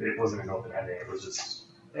like it wasn't an open ending. It was just.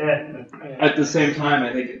 At the same time,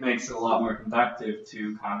 I think it makes it a lot more conductive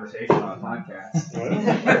to conversation on podcasts.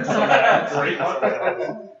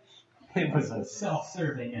 It was a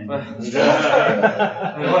self-serving ending. It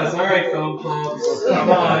was. All right, Film Punch. Come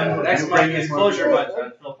on. Next month is Closure Punch.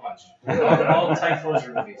 Film Punch. All tight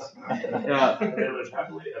closure movies. Yeah. They lived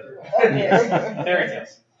happily ever. Fairy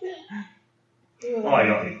tales. Oh, I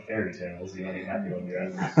don't need fairy tales. You only happy when you're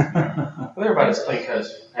at They're about as clean cut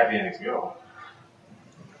as happy endings go.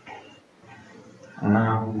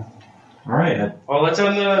 All right. Well, let's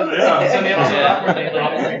end the episode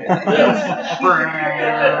awkwardly.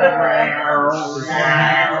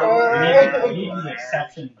 We need an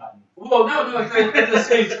exception button. Well, no. At the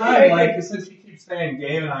same time, like since he keeps saying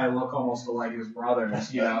Dave and I look almost like his brothers, we'll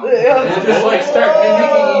just like start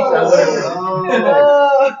mimicking each other.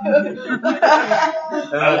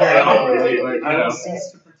 I don't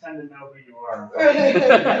cease to pretend to know who you are.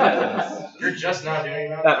 You're just not doing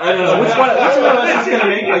that. I don't know which one of us is going to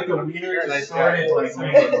make like the weird started like.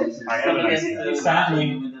 I am.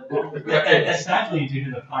 Sadly, due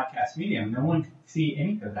to the podcast medium, no one can see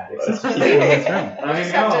any of that except people in this room. I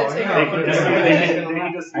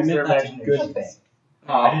meant that's a good thing.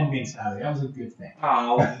 I didn't mean sadly. That was a good thing.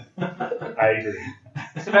 I agree.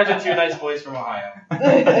 Just imagine two nice boys from Ohio.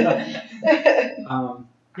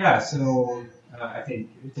 So I think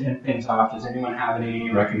to end things off, does anyone have any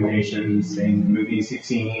recommendations, saying movies you've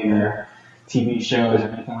seen or TV shows or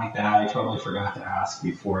anything like that? I totally forgot to ask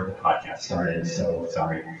before the podcast started, so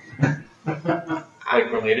sorry.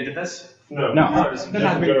 Like related to this? No, they're not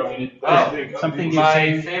related. Something.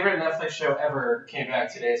 My favorite Netflix show ever came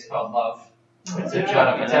back today. It's called Love. It's a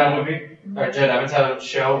Judd Apatow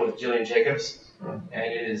show with Gillian Jacobs, and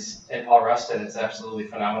it is and Paul Rust, and it's absolutely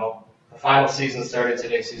phenomenal. The final season started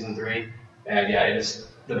today, season 3, and yeah, it is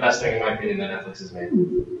the best thing in my opinion that Netflix has made.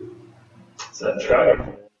 So try it.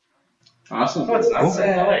 Awesome. No, it's not. It's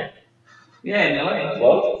in LA. Yeah, in LA.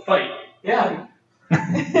 Love? Fight. Yeah.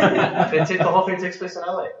 The whole thing takes place in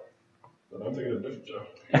LA. But I'm thinking of a different show.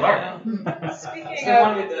 You are. Speaking the of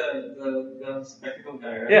one with the spectacle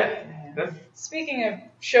guy, right? Yeah. Speaking of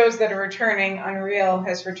shows that are returning, Unreal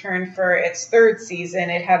has returned for its 3rd season.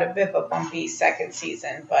 It had a bit of a bumpy 2nd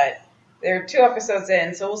season, but they're 2 episodes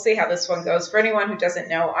in, so we'll see how this one goes. For anyone who doesn't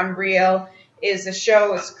know, Unreal is a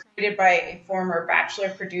show that's created by a former Bachelor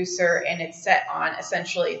producer, and it's set on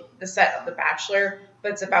essentially the set of The Bachelor,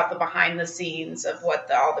 but it's about the behind the scenes of what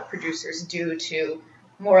all the producers do to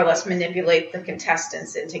more or less manipulate the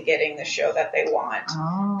contestants into getting the show that they want.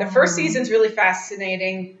 Oh. The 1st season's really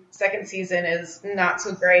fascinating. 2nd season is not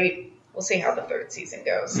so great. We'll see how the 3rd season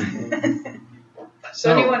goes.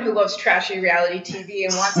 So anyone who loves trashy reality TV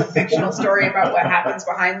and wants a fictional story about what happens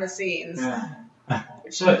behind the scenes.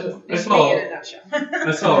 So I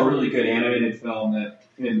saw a really good animated film that,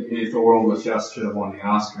 if the world was just, should have won the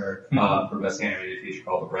Oscar for best animated feature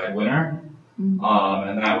called The Breadwinner, and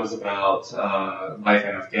that was about life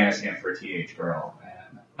in Afghanistan for a teenage girl,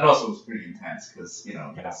 and that also was pretty intense because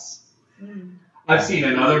I've seen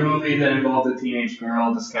another movie that involved a teenage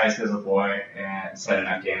girl disguised as a boy and set in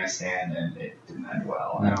Afghanistan, and it didn't end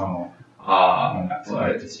well. No, that's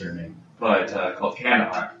quite disturbing. But called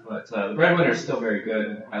Kandahar. But The Breadwinner is still very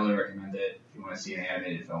good. I highly recommend it if you want to see an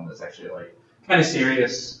animated film that's actually like kind of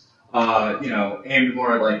serious. Aimed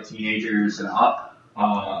more at like teenagers and up.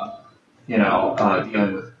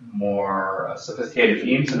 Dealing with more sophisticated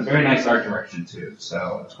themes and a very nice art direction too.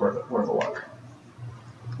 So it's worth a look.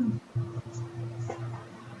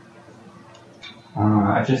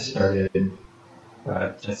 I just started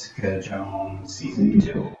Jessica Jones season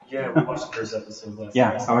 2. Yeah, we watched the first episode last night.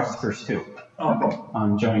 Yeah, I watched the first 2. Oh, cool.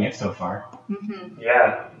 I'm enjoying it so far. Mm-hmm.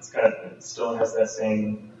 Yeah, it still has that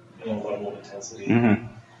same level of intensity.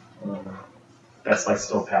 Mm-hmm. That's like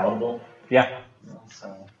still palatable. Yeah.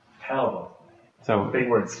 So palatable. So big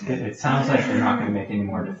words. It sounds like they're not going to make any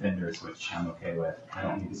more Defenders, which I'm okay with. I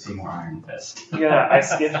don't need to see more Iron Fist. Yeah, I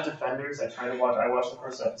skipped Defenders. I watched the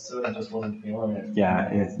first episode and just wasn't feeling it.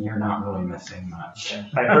 Yeah, you're not really missing much. Yeah.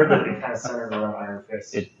 I heard that it kind of centered around Iron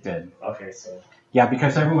Fist. It did. Okay, so. Yeah,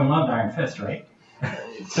 because everyone loved Iron Fist, right?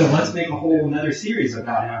 So let's make a whole another series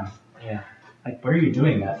about him. Yeah. Like, what are you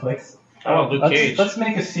doing, Netflix? Oh, Luke Cage. Let's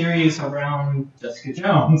make a series around Jessica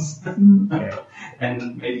Jones. Okay.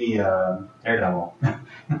 And maybe Daredevil.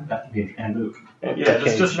 That could be, and Luke. Yeah,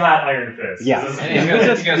 just not Iron Fist. Yeah.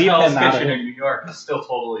 Because Hell's Kitchen in New York is still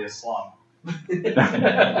totally a slum.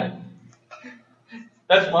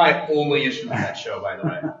 That's my only issue with that show, by the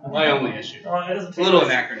way. My only issue. Well, it doesn't it's a little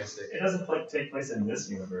anachronistic. It doesn't take place in this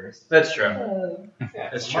universe. That's true.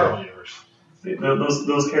 That's true. Marvel universe.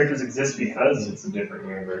 Those characters exist because it's a different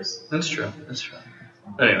universe. That's true.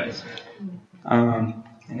 But anyways.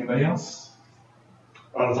 Anybody else?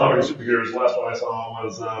 On the topic of superheroes, the last one I saw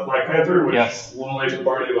was Black Panther, which is a little late to the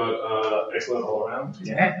party, but excellent all around.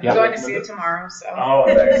 Yeah. I'm going to see it tomorrow, so. Oh,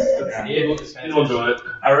 nice. You'll enjoy it.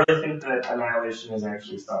 I really think that Annihilation is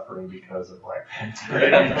actually suffering because of Black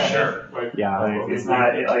Panther. Sure. Yeah. It's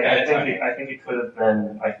not. I think it could have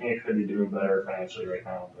been. I think it could be doing better financially right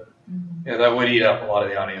now, but. Yeah, that would eat up a lot of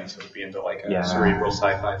the audience. It would be into like a cerebral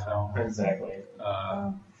sci-fi film. Exactly.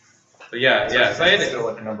 But yeah. So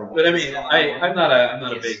but I mean, I'm not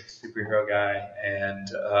a big superhero guy, and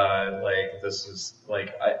this is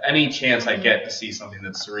any chance I get to see something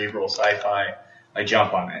that's cerebral sci-fi, I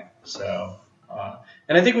jump on it. So,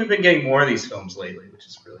 and I think we've been getting more of these films lately, which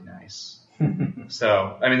is really nice.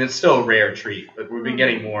 So, I mean, it's still a rare treat, but we've been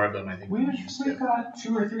getting more of them. I think we've got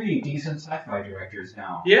 2 or 3 decent sci-fi directors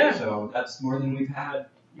now. Yeah. So that's more than we've had,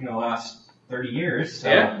 last 30 years. So.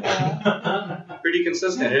 Yeah. Pretty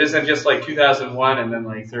consistent. It isn't just like 2001 and then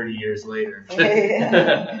like 30 years later.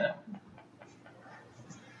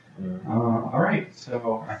 All right.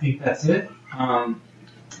 So I think that's it.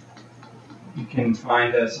 You can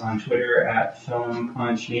find us on Twitter at Film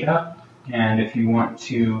Punch Meetup. And if you want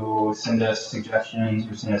to send us suggestions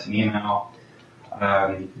or send us an email,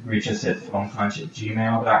 reach us at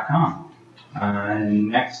filmpunch@gmail.com.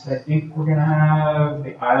 Next, I think we're going to have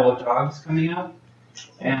the Isle of Dogs coming up,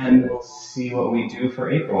 and we'll see what we do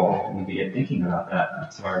for April. We'll be thinking about that.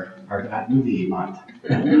 That's our that movie month.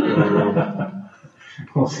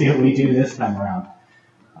 We'll see what we do this time around.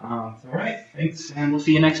 All right, thanks, and we'll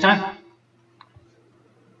see you next time.